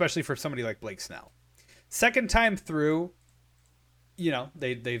scoring, especially for somebody like Blake Snell. Second time through,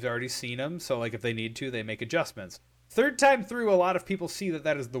 they've already seen him, so like if they need to, they make adjustments. Third time through, a lot of people see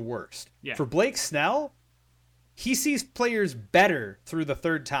that is the worst. Yeah. For Blake Snell, he sees players better through the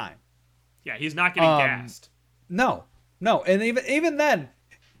third time. Yeah, he's not getting gassed. No, and even then,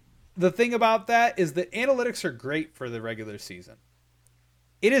 the thing about that is that analytics are great for the regular season.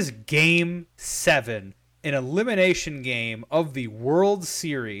 It is Game 7, an elimination game of the World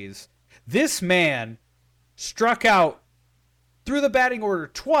Series. This man struck out through the batting order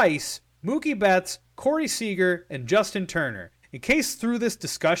twice Mookie Betts, Corey Seager, and Justin Turner. In case through this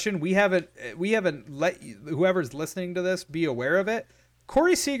discussion we haven't let whoever's listening to this be aware of it,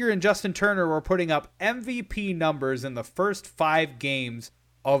 Corey Seager and Justin Turner were putting up MVP numbers in the first 5 games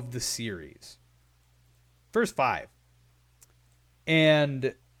of the series. First 5.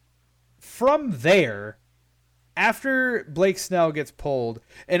 And from there, after Blake Snell gets pulled,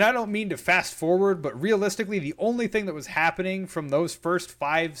 and I don't mean to fast forward, but realistically, the only thing that was happening from those first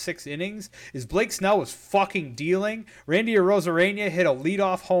 5-6 innings is Blake Snell was fucking dealing. Randy Arozarena hit a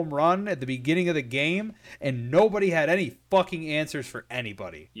leadoff home run at the beginning of the game, and nobody had any fucking answers for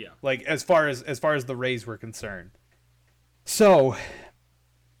anybody. Yeah. Like as far as the Rays were concerned. So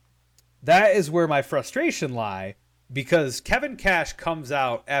that is where my frustration lie. Because Kevin Cash comes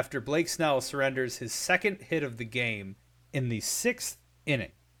out after Blake Snell surrenders his second hit of the game in the 6th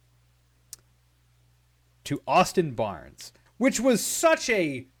inning to Austin Barnes, which was such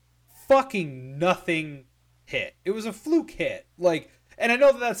a fucking nothing hit. It was a fluke hit. And I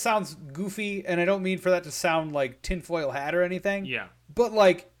know that sounds goofy, and I don't mean for that to sound like tinfoil hat or anything. Yeah. But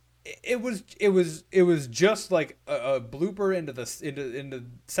it was just like a blooper into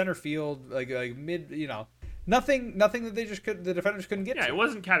center field, like mid, Nothing that the defenders couldn't get to. Yeah, it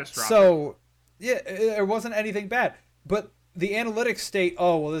wasn't catastrophic. So, yeah, it wasn't anything bad. But the analytics state,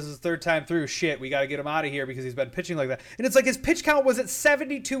 oh, well, this is third time through. Shit, we got to get him out of here because he's been pitching like that. And it's like his pitch count was at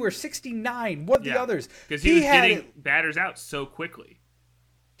 72 or 69. What the others? Because he was getting batters out so quickly.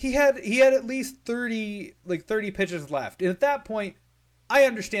 He had at least 30 pitches left. And at that point, I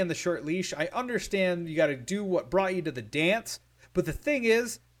understand the short leash. I understand you got to do what brought you to the dance. But the thing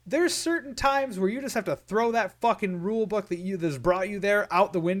is, there's certain times where you just have to throw that fucking rule book that's brought you there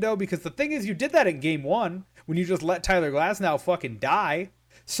out the window, because the thing is, you did that in Game 1 when you just let Tyler Glasnow fucking die.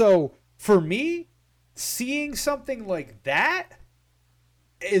 So for me, seeing something like that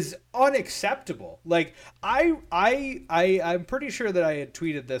is unacceptable. Like I'm pretty sure that I had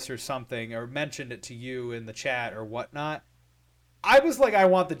tweeted this or something, or mentioned it to you in the chat or whatnot. I was like, I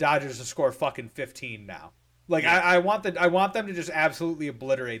want the Dodgers to score fucking 15 now. Like, yeah. I want them to just absolutely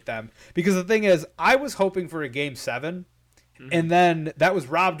obliterate them. Because the thing is, I was hoping for a Game 7, and then that was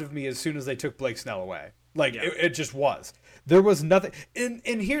robbed of me as soon as they took Blake Snell away. Like, yeah. it just was. There was nothing. And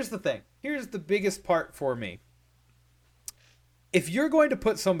here's the thing. Here's the biggest part for me. If you're going to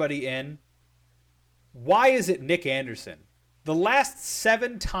put somebody in, why is it Nick Anderson? The last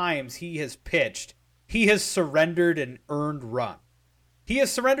 7 times he has pitched, he has surrendered an earned run. He has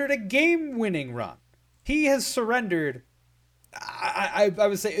surrendered a game-winning run. He has surrendered, I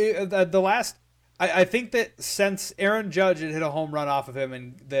would say, the last, I think that since Aaron Judge had hit a home run off of him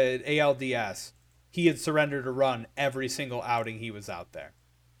in the ALDS, he had surrendered a run every single outing he was out there.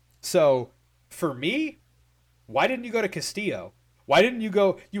 So, for me, why didn't you go to Castillo? Why didn't you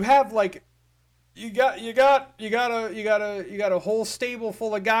go, you have like, you got a whole stable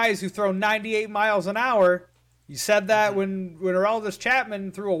full of guys who throw 98 miles an hour. You said that when Aroldis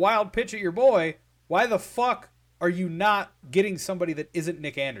Chapman threw a wild pitch at your boy. Why the fuck are you not getting somebody that isn't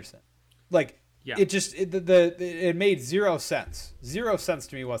Nick Anderson? Like, yeah. It made 0 sense. 0 sense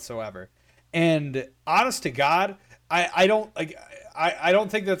to me whatsoever. And honest to God, I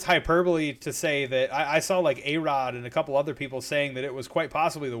don't think that's hyperbole to say that. I saw like A-Rod and a couple other people saying that it was quite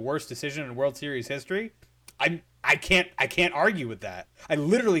possibly the worst decision in World Series history. I can't argue with that. I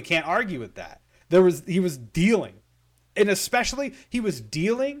literally can't argue with that. He was dealing. And especially he was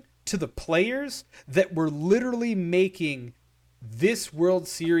dealing to the players that were literally making this World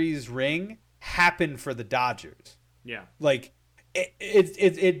Series ring happen for the Dodgers. Yeah. Like,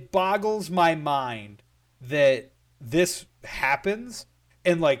 it boggles my mind that this happens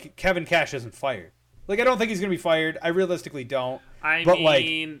and, like, Kevin Cash isn't fired. Like, I don't think he's going to be fired. I realistically don't. I but,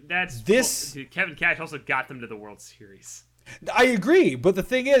 mean, like, that's... this... Dude, Kevin Cash also got them to the World Series. I agree, but the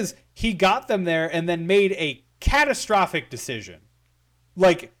thing is, he got them there and then made a catastrophic decision.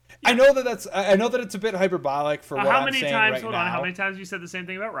 Like, yeah. I know that it's a bit hyperbolic for what I'm saying right now. How many times have you said the same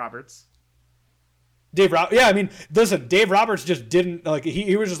thing about Roberts? Dave Roberts just didn't, like,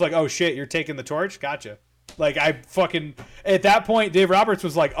 he was just like, oh shit, you're taking the torch? Gotcha. Like, at that point, Dave Roberts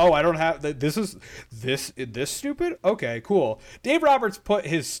was like, oh, I don't have, this stupid? Okay, cool. Dave Roberts put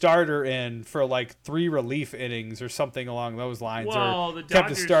his starter in for, like, 3 relief innings or something along those lines. Well, or the Dodgers,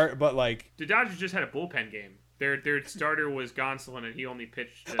 kept a start, but, like... The Dodgers just had a bullpen game. Their starter was Gonsolin, and he only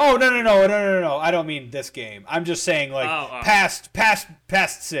pitched... Oh, no. I don't mean this game. I'm just saying, like,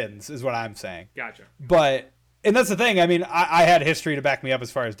 past sins is what I'm saying. Gotcha. But... And that's the thing. I mean, I had history to back me up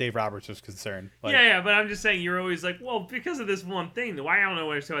as far as Dave Roberts was concerned. Like, yeah, but I'm just saying you're always like, well, because of this one thing, why I don't know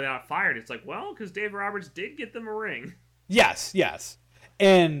why they're not fired. It's like, well, because Dave Roberts did get them a ring. Yes.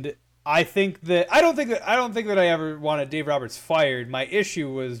 And I don't think that I ever wanted Dave Roberts fired. My issue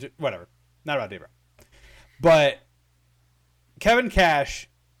was whatever, not about Dave Roberts, but Kevin Cash,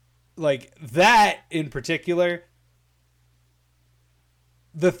 like that in particular.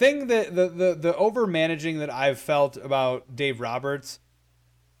 The thing that the over managing that I've felt about Dave Roberts,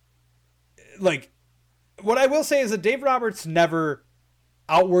 like, what I will say is that Dave Roberts never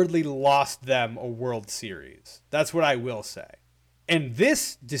outwardly lost them a World Series. That's what I will say. And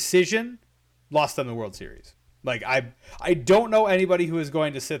this decision lost them the World Series. Like, I don't know anybody who is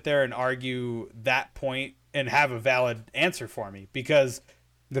going to sit there and argue that point and have a valid answer for me, because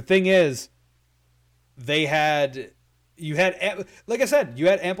the thing is, you had, like I said, you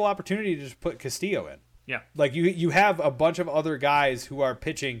had ample opportunity to just put Castillo in. Yeah. Like, you have a bunch of other guys who are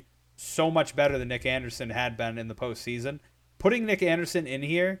pitching so much better than Nick Anderson had been in the postseason. Putting Nick Anderson in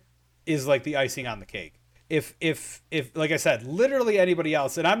here is like the icing on the cake. If like I said, literally anybody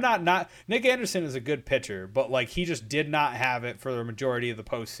else, and I'm not Nick Anderson is a good pitcher, but like he just did not have it for the majority of the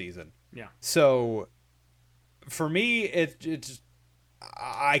postseason. Yeah. So for me, it's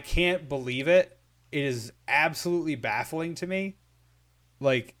I can't believe it. It is absolutely baffling to me.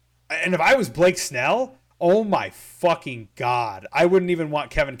 Like, and if I was Blake Snell, oh my fucking God, I wouldn't even want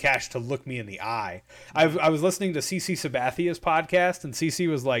Kevin Cash to look me in the eye. I was listening to CC Sabathia's podcast, and CC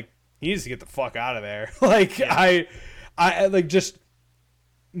was like, he needs to get the fuck out of there. Like, yeah. I like, just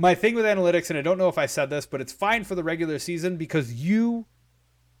my thing with analytics, and I don't know if I said this, but it's fine for the regular season because I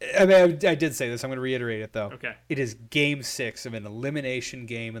did say this. I'm going to reiterate it, though. Okay. It is Game 6 of an elimination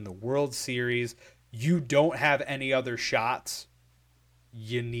game in the World Series. You don't have any other shots.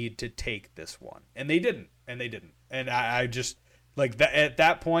 You need to take this one. And they didn't. And I just, like, at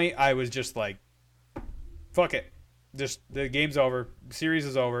that point, I was just like, fuck it. Just, the game's over. The series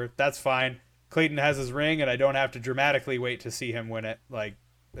is over. That's fine. Clayton has his ring, and I don't have to dramatically wait to see him win it. Like,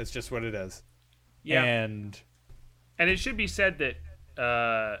 it's just what it is. Yeah. And it should be said that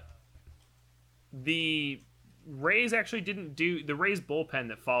the Rays actually didn't do... The Rays bullpen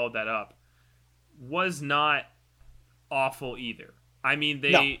that followed that up was not awful either. I mean,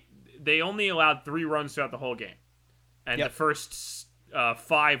 they only allowed 3 runs throughout the whole game, and the first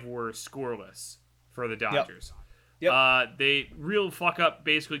 5 were scoreless for the Dodgers. Yep. The real fuck up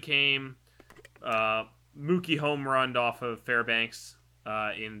basically came Mookie home run off of Fairbanks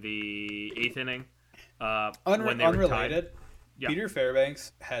in the 8th inning. When they were tied. Yeah. Peter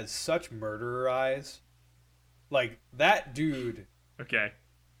Fairbanks has such murderer eyes. Like, that dude. Okay.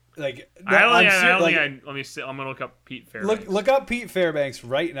 Like, let me see. I'm gonna look up Pete Fairbanks. Look up Pete Fairbanks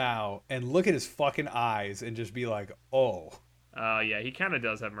right now and look at his fucking eyes and just be like, oh. Yeah, he kind of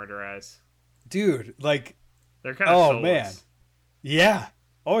does have murder eyes. Dude, like, they're kind of soulless. Man, yeah,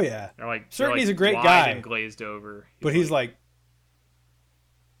 oh yeah. They're like, certainly he's a great guy, and glazed over. But he's like,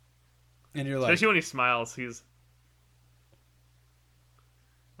 and you're like, especially when he smiles, he's.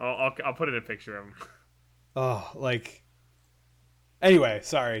 I'll put in a picture of him. Oh, like. Anyway,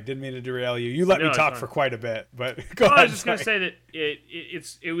 sorry, didn't mean to derail you. You let me talk for quite a bit, but go ahead. I was just gonna say that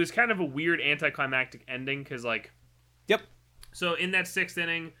it was kind of a weird anticlimactic ending because, like, yep. So in that 6th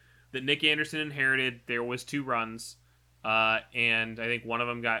inning that Nick Anderson inherited, there was 2 runs, and I think one of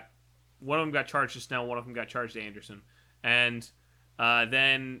them got charged to Snell, one of them got charged to Anderson, and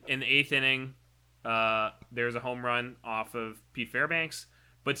then in the 8th inning, there's a home run off of Pete Fairbanks.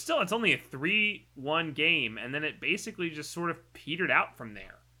 But still, it's only a 3-1 game, and then it basically just sort of petered out from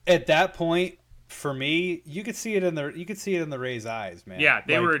there. at that point, for me, you could see it in the Rays' eyes, man. Yeah,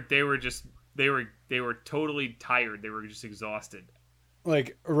 they were totally tired. They were just exhausted.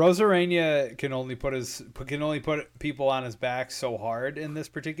 Like Rosarena can only put people on his back so hard in this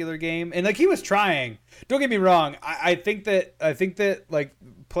particular game, and like he was trying. Don't get me wrong. I think that like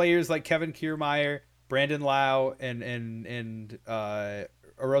players like Kevin Kiermaier, Brandon Lau, and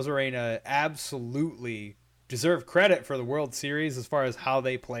Rosarena absolutely deserve credit for the World Series as far as how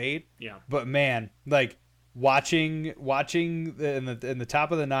they played. Yeah. But man, like watching in the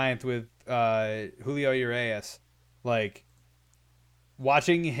top of the ninth with Julio Urias, like.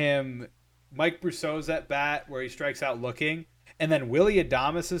 Watching him, Mike Brousseau's at bat where he strikes out looking, and then Willy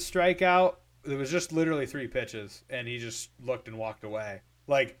Adames' strikeout, it was just literally 3 pitches, and he just looked and walked away.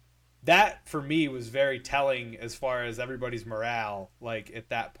 Like, that for me was very telling as far as everybody's morale, like, at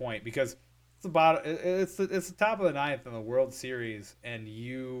that point, because it's the top of the ninth in the World Series, and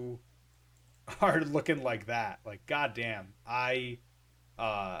you are looking like that. Like, goddamn,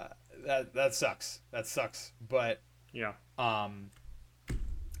 that sucks. That sucks. But, yeah.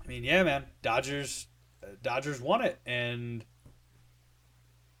 I mean, yeah, man. Dodgers won it, and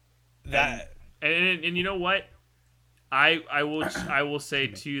that. And you know what? I will say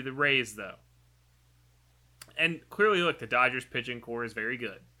to the Rays though, and clearly, look, the Dodgers pitching core is very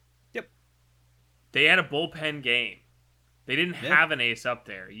good. Yep. They had a bullpen game. They didn't have an ace up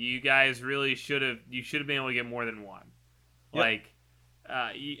there. You guys really should have. You should have been able to get more than one. Yep. Like,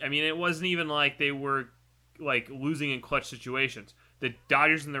 I mean, it wasn't even like they were like losing in clutch situations. The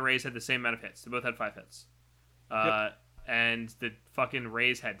Dodgers and the Rays had the same amount of hits. They both had 5 hits. And the fucking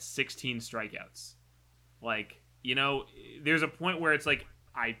Rays had 16 strikeouts. Like, you know, there's a point where it's like,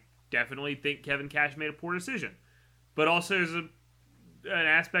 I definitely think Kevin Cash made a poor decision. But also there's an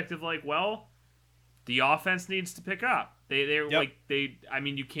aspect of like, well, the offense needs to pick up. I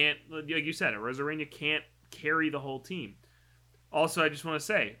mean, you can't, like you said, Rosarena can't carry the whole team. Also, I just want to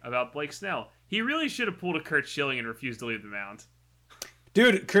say about Blake Snell, he really should have pulled a Curt Schilling and refused to leave the mound.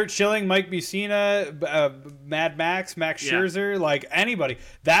 Dude, Curt Schilling, Mike Mussina, Mad Max Scherzer, like anybody.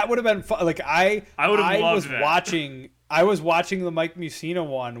 That would have been fun. Like I was watching the Mike Mussina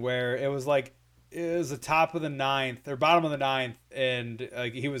one where it was the top of the ninth or bottom of the ninth, and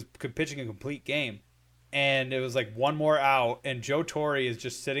he was pitching a complete game, and it was like one more out, and Joe Torre is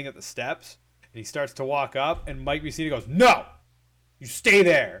just sitting at the steps, and he starts to walk up, and Mike Mussina goes, "No, you stay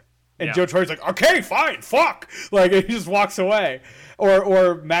there." And Joe Torre's like, "Okay, fine, fuck." Like, he just walks away.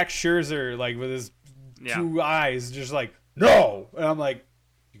 Or Max Scherzer, like, with his 2 eyes, just like, "No." And I'm like,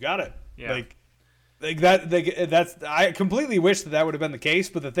 "You got it." Yeah. Like that's. I completely wish that would have been the case.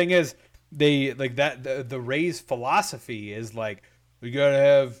 But the thing is, the Rays' philosophy is like, you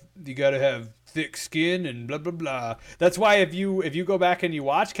gotta have thick skin and blah blah blah. That's why if you go back and you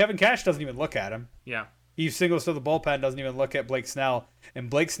watch, Kevin Cash doesn't even look at him. Yeah. He singles to the bullpen, doesn't even look at Blake Snell, and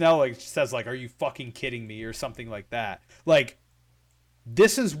Blake Snell like says like, "Are you fucking kidding me?" or something like that. Like,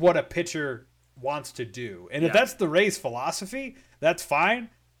 this is what a pitcher wants to do, and if that's the Rays' philosophy, that's fine.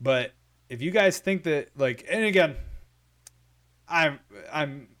 But if you guys think that, like, and again, I'm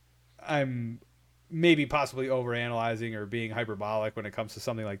maybe possibly overanalyzing or being hyperbolic when it comes to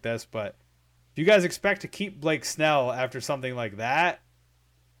something like this, but if you guys expect to keep Blake Snell after something like that,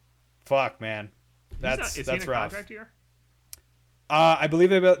 fuck, man. That's he in a rough. Contract here? I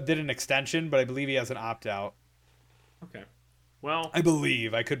believe they did an extension, but I believe he has an opt-out. Okay. Well, I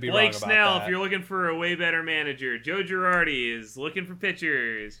believe. I could be Blake wrong about Snell, that. if you're looking for a way better manager, Joe Girardi is looking for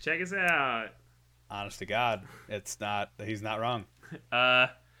pitchers. Check us out. Honest to God, he's not wrong. Well,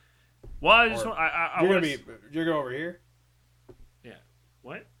 I just you're going over here? Yeah.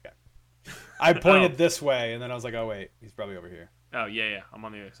 What? Yeah. I pointed this way, and then I was like, "Oh wait, he's probably over here." Oh yeah. I'm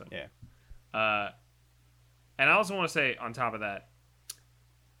on the other side. Yeah. And I also want to say, on top of that,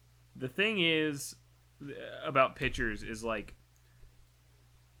 the thing is about pitchers is like,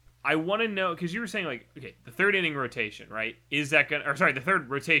 I want to know, because you were saying like, okay, the third inning rotation, right? Is that gonna, or sorry, the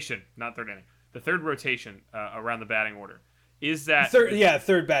third rotation, not third inning, the third rotation around the batting order. Is that third time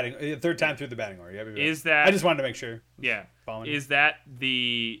through the batting order? Yeah. Is that? I just wanted to make sure. Yeah. Following. Is that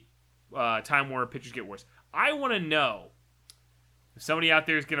the time where pitchers get worse? I want to know. If somebody out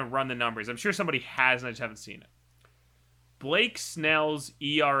there is going to run the numbers, I'm sure somebody has, and I just haven't seen it. Blake Snell's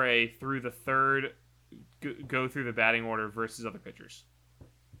ERA through the third go through the batting order versus other pitchers.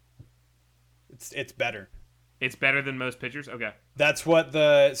 It's better. It's better than most pitchers? Okay. That's what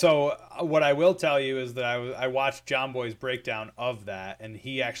what I will tell you is that I watched John Boy's breakdown of that, and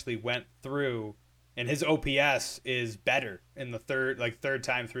he actually went through, and his OPS is better in the third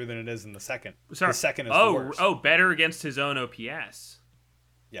time through than it is in the second. Sorry. The second is the worst. Better against his own OPS.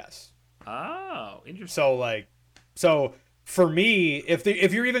 Yes. Oh, interesting. So for me,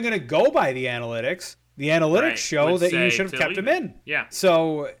 if you're even going to go by the analytics Right. show Would that say you should have to kept leave him it. in. Yeah.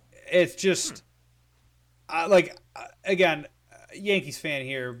 So it's just again, Yankees fan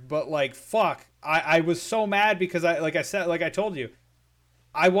here, but like fuck, I was so mad because I told you,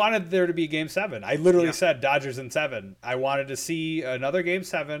 I wanted there to be Game 7. I literally Yeah. said Dodgers in 7. I wanted to see another Game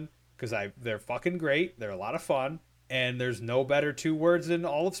 7 because they're fucking great. They're a lot of fun, and there's no better two words in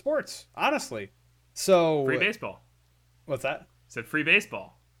all of sports, honestly. So Free baseball. what's that? Said free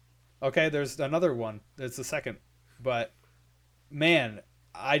baseball. Okay, there's another one. It's the second, but man,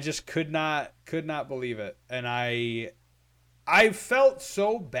 I just could not believe it, and I felt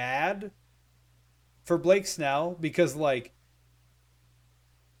so bad for Blake Snell because like,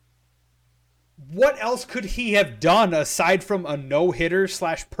 what else could he have done aside from a no-hitter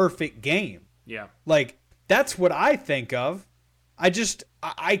 / perfect game? Yeah. Like, that's what I think of. I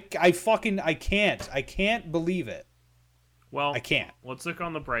can't believe it. Well, I can't. Let's look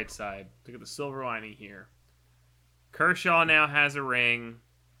on the bright side. Look at the silver lining here. Kershaw now has a ring.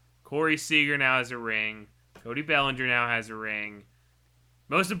 Corey Seager now has a ring. Cody Bellinger now has a ring.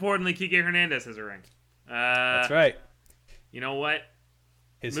 Most importantly, Kike Hernandez has a ring. That's right. You know what?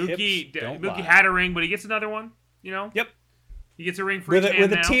 His Mookie hips don't lie. had a ring, but he gets another one. You know. Yep. He gets a ring for With each a, hand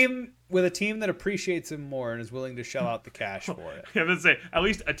with a now. team that appreciates him more and is willing to shell out the cash for it. I was gonna say at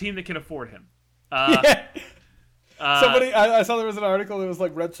least a team that can afford him. Yeah. Somebody, I saw there was an article that was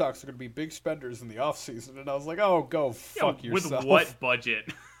like Red Sox are going to be big spenders in the offseason, and I was like, oh, go fuck yourself. with what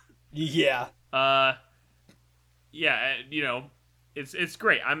budget? Yeah. Yeah, you know, it's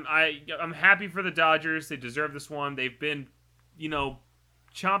great. I'm happy for the Dodgers. They deserve this one. They've been, you know,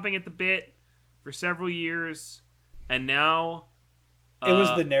 chomping at the bit for several years, and now It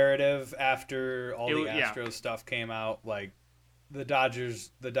was the narrative after all the yeah. Astros stuff came out. Like the Dodgers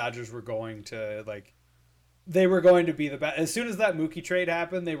were going to they were going to be the best. As soon as that Mookie trade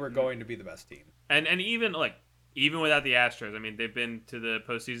happened, they were going to be the best team. and even without the Astros, I mean, they've been to the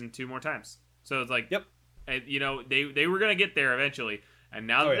postseason 2 more times. So it's like, Yep. and, you know, they were gonna get there eventually. And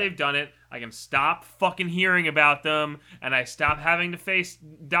now that yeah. they've done it, I can stop fucking hearing about them, and I stop having to face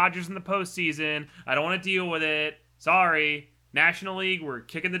Dodgers in the postseason. I don't want to deal with it. Sorry. National League, we're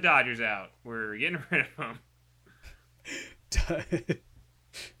kicking the Dodgers out. We're getting rid of them.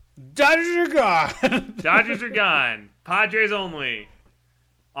 Dodgers are gone. Dodgers are gone. Padres only.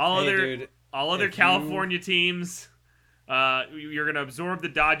 All Hey, other if California teams, you're gonna absorb the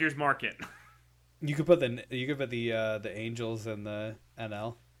Dodgers market. You could put the Angels in the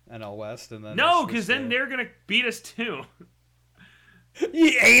NL West, and then No, because then they're gonna beat us too.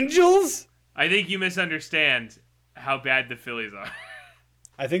 the Angels. I think you misunderstand how bad the Phillies are.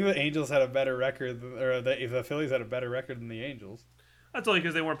 I think the Angels had a better record, if the Phillies had a better record than the Angels. That's only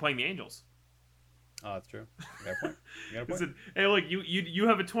because they weren't playing the Angels. Oh, that's true. You got a point. Listen, hey, look, you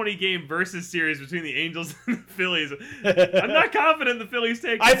have a 20-game versus series between the Angels and the Phillies. I'm not confident the Phillies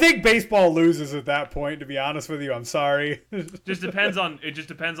take. I think baseball loses at that point. To be honest with you, I'm sorry. It just depends on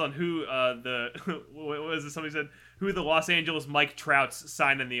who what was it? Somebody said who the Los Angeles Mike Trouts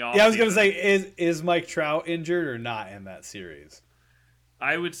signed in the offseason. Yeah, I was gonna say, is Mike Trout injured or not in that series?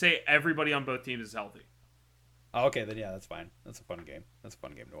 I would say everybody on both teams is healthy. Oh, okay, then yeah, that's fine. That's a fun game. That's a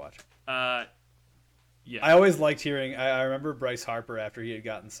fun game to watch. Yeah. I always liked hearing. I remember Bryce Harper after he had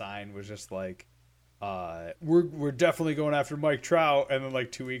gotten signed was just like, we're definitely going after Mike Trout, and then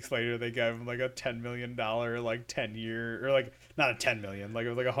like 2 weeks later they gave him like a $10 million 10-year, or like not a $10 million, like it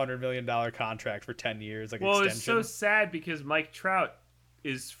was like $100 million contract for 10 years, like Well, extension. it's so sad because Mike Trout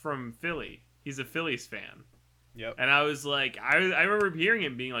is from Philly. He's a Phillies fan. Yep. And I was like, I remember hearing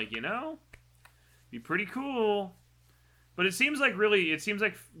him being like, you know, be pretty cool. But it seems like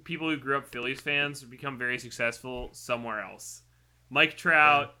people who grew up Phillies fans become very successful somewhere else. Mike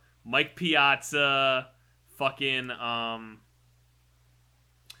Trout, Mike Piazza, fucking I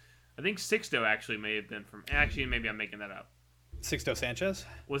think Sixto actually may have been from. Actually, maybe I'm making that up. Sixto Sanchez.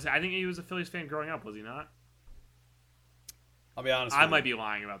 I think he was a Phillies fan growing up. Was he not? I'll be honest. I might be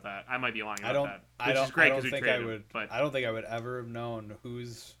lying about that. Which is great because we traded him. But I don't think I would ever have known who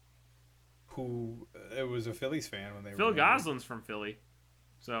it was a Phillies fan when they Phil were. Gosselin's from Philly,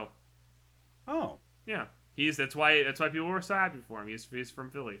 so Oh, yeah, that's why people were so happy for him. He's from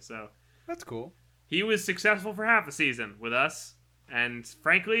Philly, so that's cool. he was successful for half a season with us, and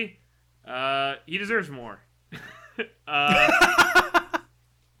frankly, he deserves more.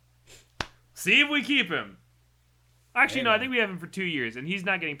 See if we keep him. Actually, no, I think we have him for 2 years, and he's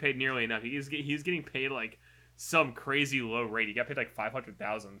not getting paid nearly enough. He's getting paid like some crazy low rate. He got paid like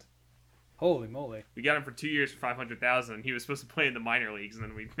 $500,000. Holy moly! We got him for 2 years for $500,000. He was supposed to play in the minor leagues, and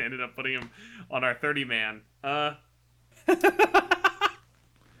then we ended up putting him on our 30-man.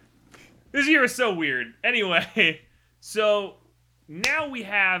 This year is so weird. Anyway, so now we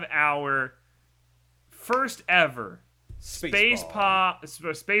have our first ever Spaceball.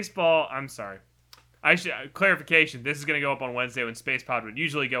 I'm sorry. Clarification. This is going to go up on Wednesday when Space Pod would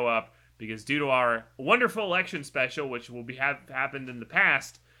usually go up, because due to our wonderful election special, which will be happened in the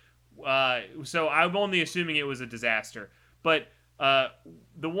past, so I'm only assuming it was a disaster. But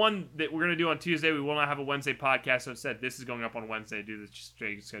the one that we're going to do on Tuesday, we will not have a Wednesday podcast, so instead this is going up on Wednesday due to the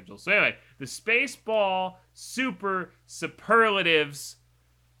straight schedule. So anyway, the Spaceball Super Superlatives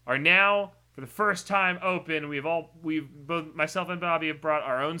are now, for the first time, open. We've both, myself and Bobby, have brought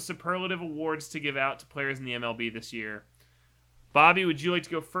our own superlative awards to give out to players in the MLB this year. Bobby, would you like to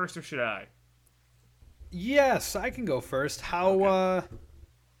go first, or should I? Yes, I can go first. How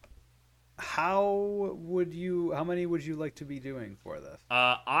many would you like to be doing for this?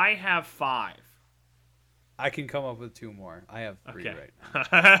 I have 5. I can come up with 2 more. I have 3 right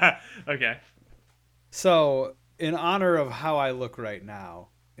now. Okay. So, in honor of how I look right now,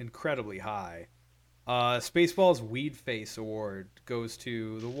 incredibly high, Spaceball's Weed Face Award goes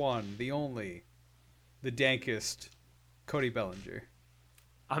to the one, the only, the dankest, Cody Bellinger.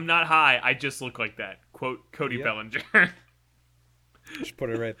 I'm not high. I just look like that. Quote, Cody Bellinger. Just put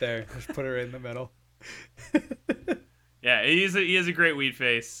it right there. Just put it right in the middle. Yeah, he has a great weed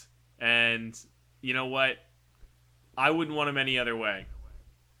face, and you know what? I wouldn't want him any other way.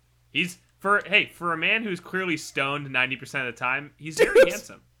 He's for a man who's clearly stoned 90% of the time, he's very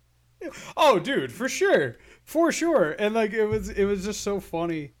handsome. Oh, dude, for sure, and like it was just so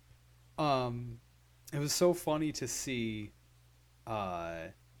funny. It was so funny to see.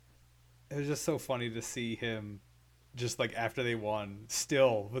 It was just so funny to see him. Just like after they won,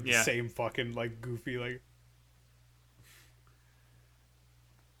 still with the same fucking like goofy like.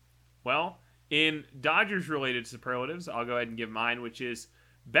 Well, in Dodgers-related superlatives, I'll go ahead and give mine, which is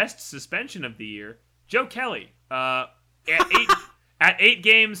best suspension of the year, Joe Kelly. At 8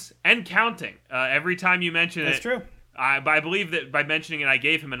 games and counting. Every time you mention That's true. I believe that by mentioning it, I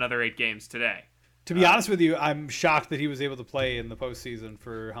gave him another 8 games today. To be honest with you, I'm shocked that he was able to play in the postseason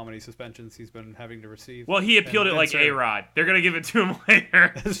for how many suspensions he's been having to receive. Well, he appealed it like A-Rod. They're going to give it to him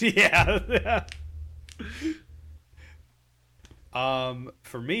later. Yeah.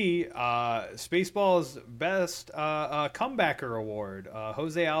 For me, Spaceball's best comebacker award,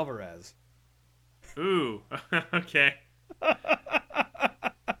 Jose Alvarez. Ooh, okay.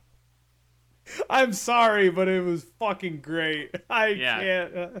 I'm sorry, but it was fucking great. I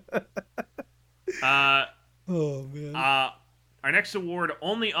can't. Oh man. Our next award,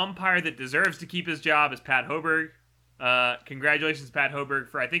 only umpire that deserves to keep his job, is Pat Hoberg. Congratulations, Pat Hoberg,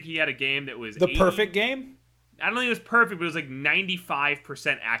 for I think he had a game that was the perfect game. I don't think it was perfect, but it was like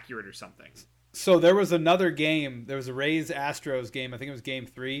 95% accurate or something. So there was another game. There was a Rays Astros game. I think it was Game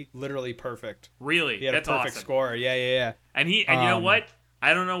 3. Literally perfect. Really? He had That's a perfect awesome. score. Yeah. And you know what?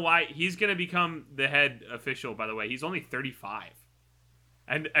 I don't know why he's gonna become the head official. By the way, he's only 35.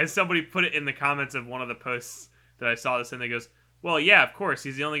 And as somebody put it in the comments of one of the posts that I saw this in, that goes, well, yeah, of course,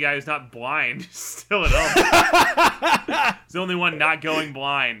 he's the only guy who's not blind still at home. He's the only one not going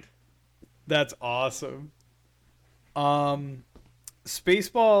blind. That's awesome.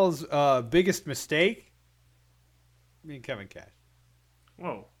 Spaceball's biggest mistake? I mean, Kevin Cash.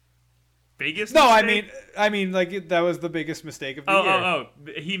 Whoa. Biggest No, mistake? I mean, like, that was the biggest mistake of the year. Oh,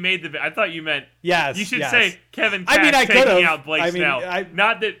 he made the... I thought you meant... Yes, you should yes. say Kevin Cash I taking out Blake I mean, Snell. I-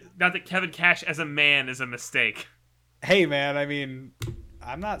 Not that Kevin Cash as a man is a mistake. Hey, man, I mean,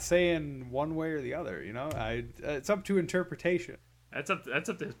 I'm not saying one way or the other, you know? It's up to interpretation. That's up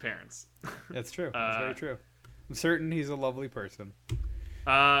to his parents. That's true. That's very true. I'm certain he's a lovely person.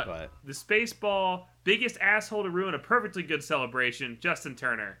 The Spaceball, biggest asshole to ruin a perfectly good celebration, Justin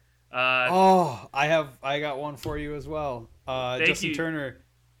Turner. I got one for you as well. Justin you. Turner,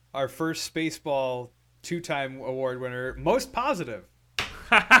 our first Spaceball 2-time award winner, most positive.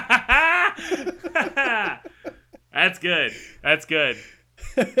 That's good.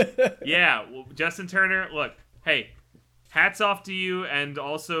 Yeah, well, Justin Turner, look, hey, hats off to you, and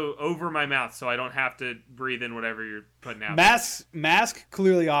also over my mouth so I don't have to breathe in whatever you're putting out. Mask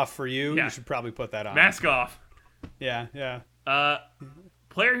clearly off for you. Yeah. You should probably put that on. Mask off. Yeah.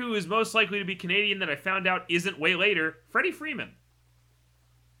 Player who is most likely to be Canadian that I found out isn't way later, Freddie Freeman.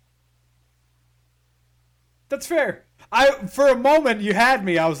 That's fair. For a moment you had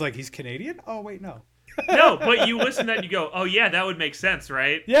me. I was like, he's Canadian? Oh wait, no. No, but you listen to that and you go, oh yeah, that would make sense,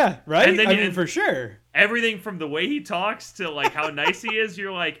 right? Yeah, right? And then I mean, for sure. Everything from the way he talks to like how nice he is,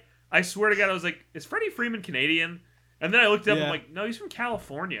 you're like, I swear to God, I was like, is Freddie Freeman Canadian? And then I looked up, Yeah. I'm like, no, he's from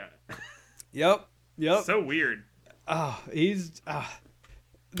California. Yep. So weird. He's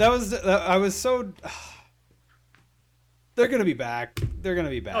that was I was so. They're gonna be back. They're gonna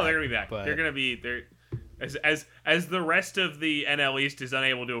be back. Oh, they're gonna be back. But They're gonna be there. As the rest of the NL East is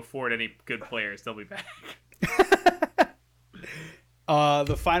unable to afford any good players, they'll be back.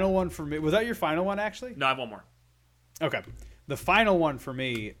 the final one for me, was that your final one actually? No, I have one more. Okay. The final one for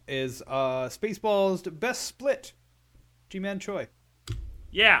me is Spaceballs best split. G-Man Choi.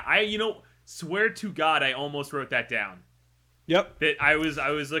 Yeah, swear to God, I almost wrote that down. Yep. That I was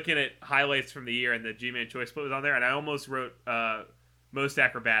looking at highlights from the year, and the G-Man Choi split was on there, and I almost wrote most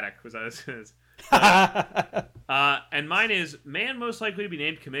acrobatic and mine is man most likely to be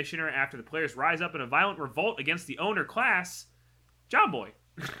named commissioner after the players rise up in a violent revolt against the owner class. John Boy.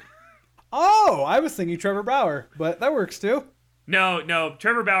 Oh, I was thinking Trevor Bauer, but that works too. No,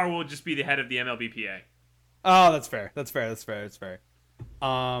 Trevor Bauer will just be the head of the MLBPA. Oh, that's fair. I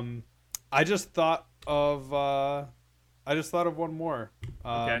just thought of one more.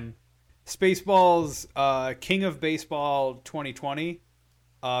 Okay. Spaceballs King of Baseball 2020,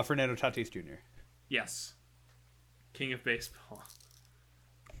 Fernando Tatis Jr. Yes. King of Baseball.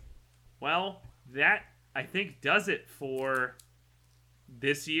 Well, that, I think, does it for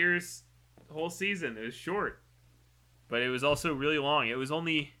this year's whole season. It was short, but it was also really long. It was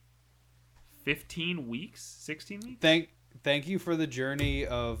only 15 weeks, 16 weeks? Thank you for the journey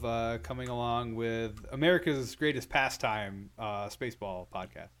of coming along with America's greatest pastime, Spaceball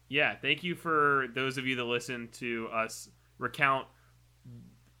podcast. Yeah, thank you for those of you that listen to us recount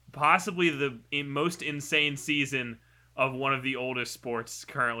possibly the most insane season of one of the oldest sports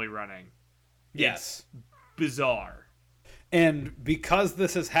currently running. Yes. It's bizarre. And because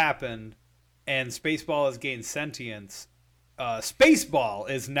this has happened and Spaceball has gained sentience, Spaceball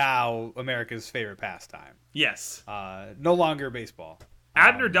is now America's favorite pastime. Yes. No longer baseball.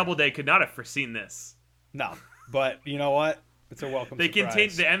 Abner Doubleday could not have foreseen this. No. But you know what? It's a welcome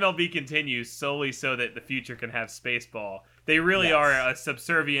surprise. The MLB continues solely so that the future can have Spaceball. They really Yes. are a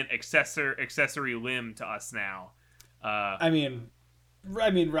subservient accessory limb to us now. I mean,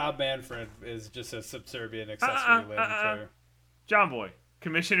 Rob Manfred is just a subservient accessory limb for John Boy.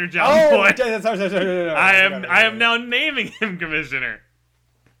 Commissioner John Boy. Sorry. I am now naming him commissioner.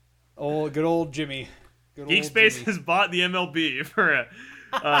 Good old Jimmy. Geek Space has bought the MLB for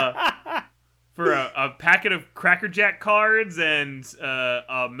a packet of Cracker Jack cards and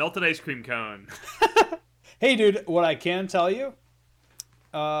a melted ice cream cone. Hey, dude, what I can tell you,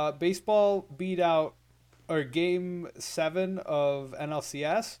 baseball beat out, or Game 7 of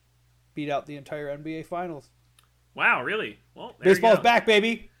NLCS beat out the entire NBA Finals. Wow, really? Well, there Baseball's you go. back,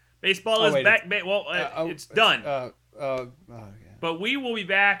 baby. Baseball is back. It's done. Yeah. But we will be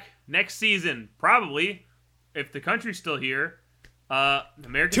back next season, probably, if the country's still here.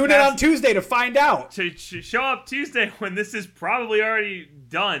 Tune in on Tuesday to find out. To show up Tuesday when this is probably already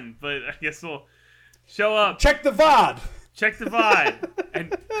done, but I guess we'll show up. Check the VOD. Check the VOD.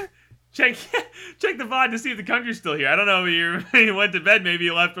 And check the VOD to see if the country's still here. I don't know if you went to bed, maybe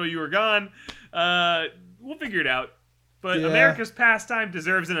you left while you were gone. We'll figure it out. But yeah. America's pastime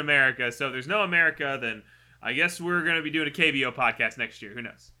deserves an America, so if there's no America, then I guess we're going to be doing a KBO podcast next year. Who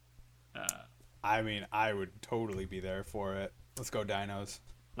knows? I would totally be there for it. Let's go Dinos.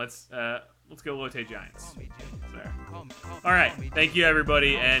 Let's go Lotte Giants. There. All right. Thank you,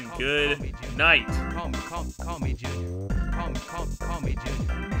 everybody, and good night. Call me Junior. Call me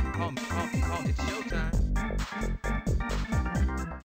Junior. It's showtime.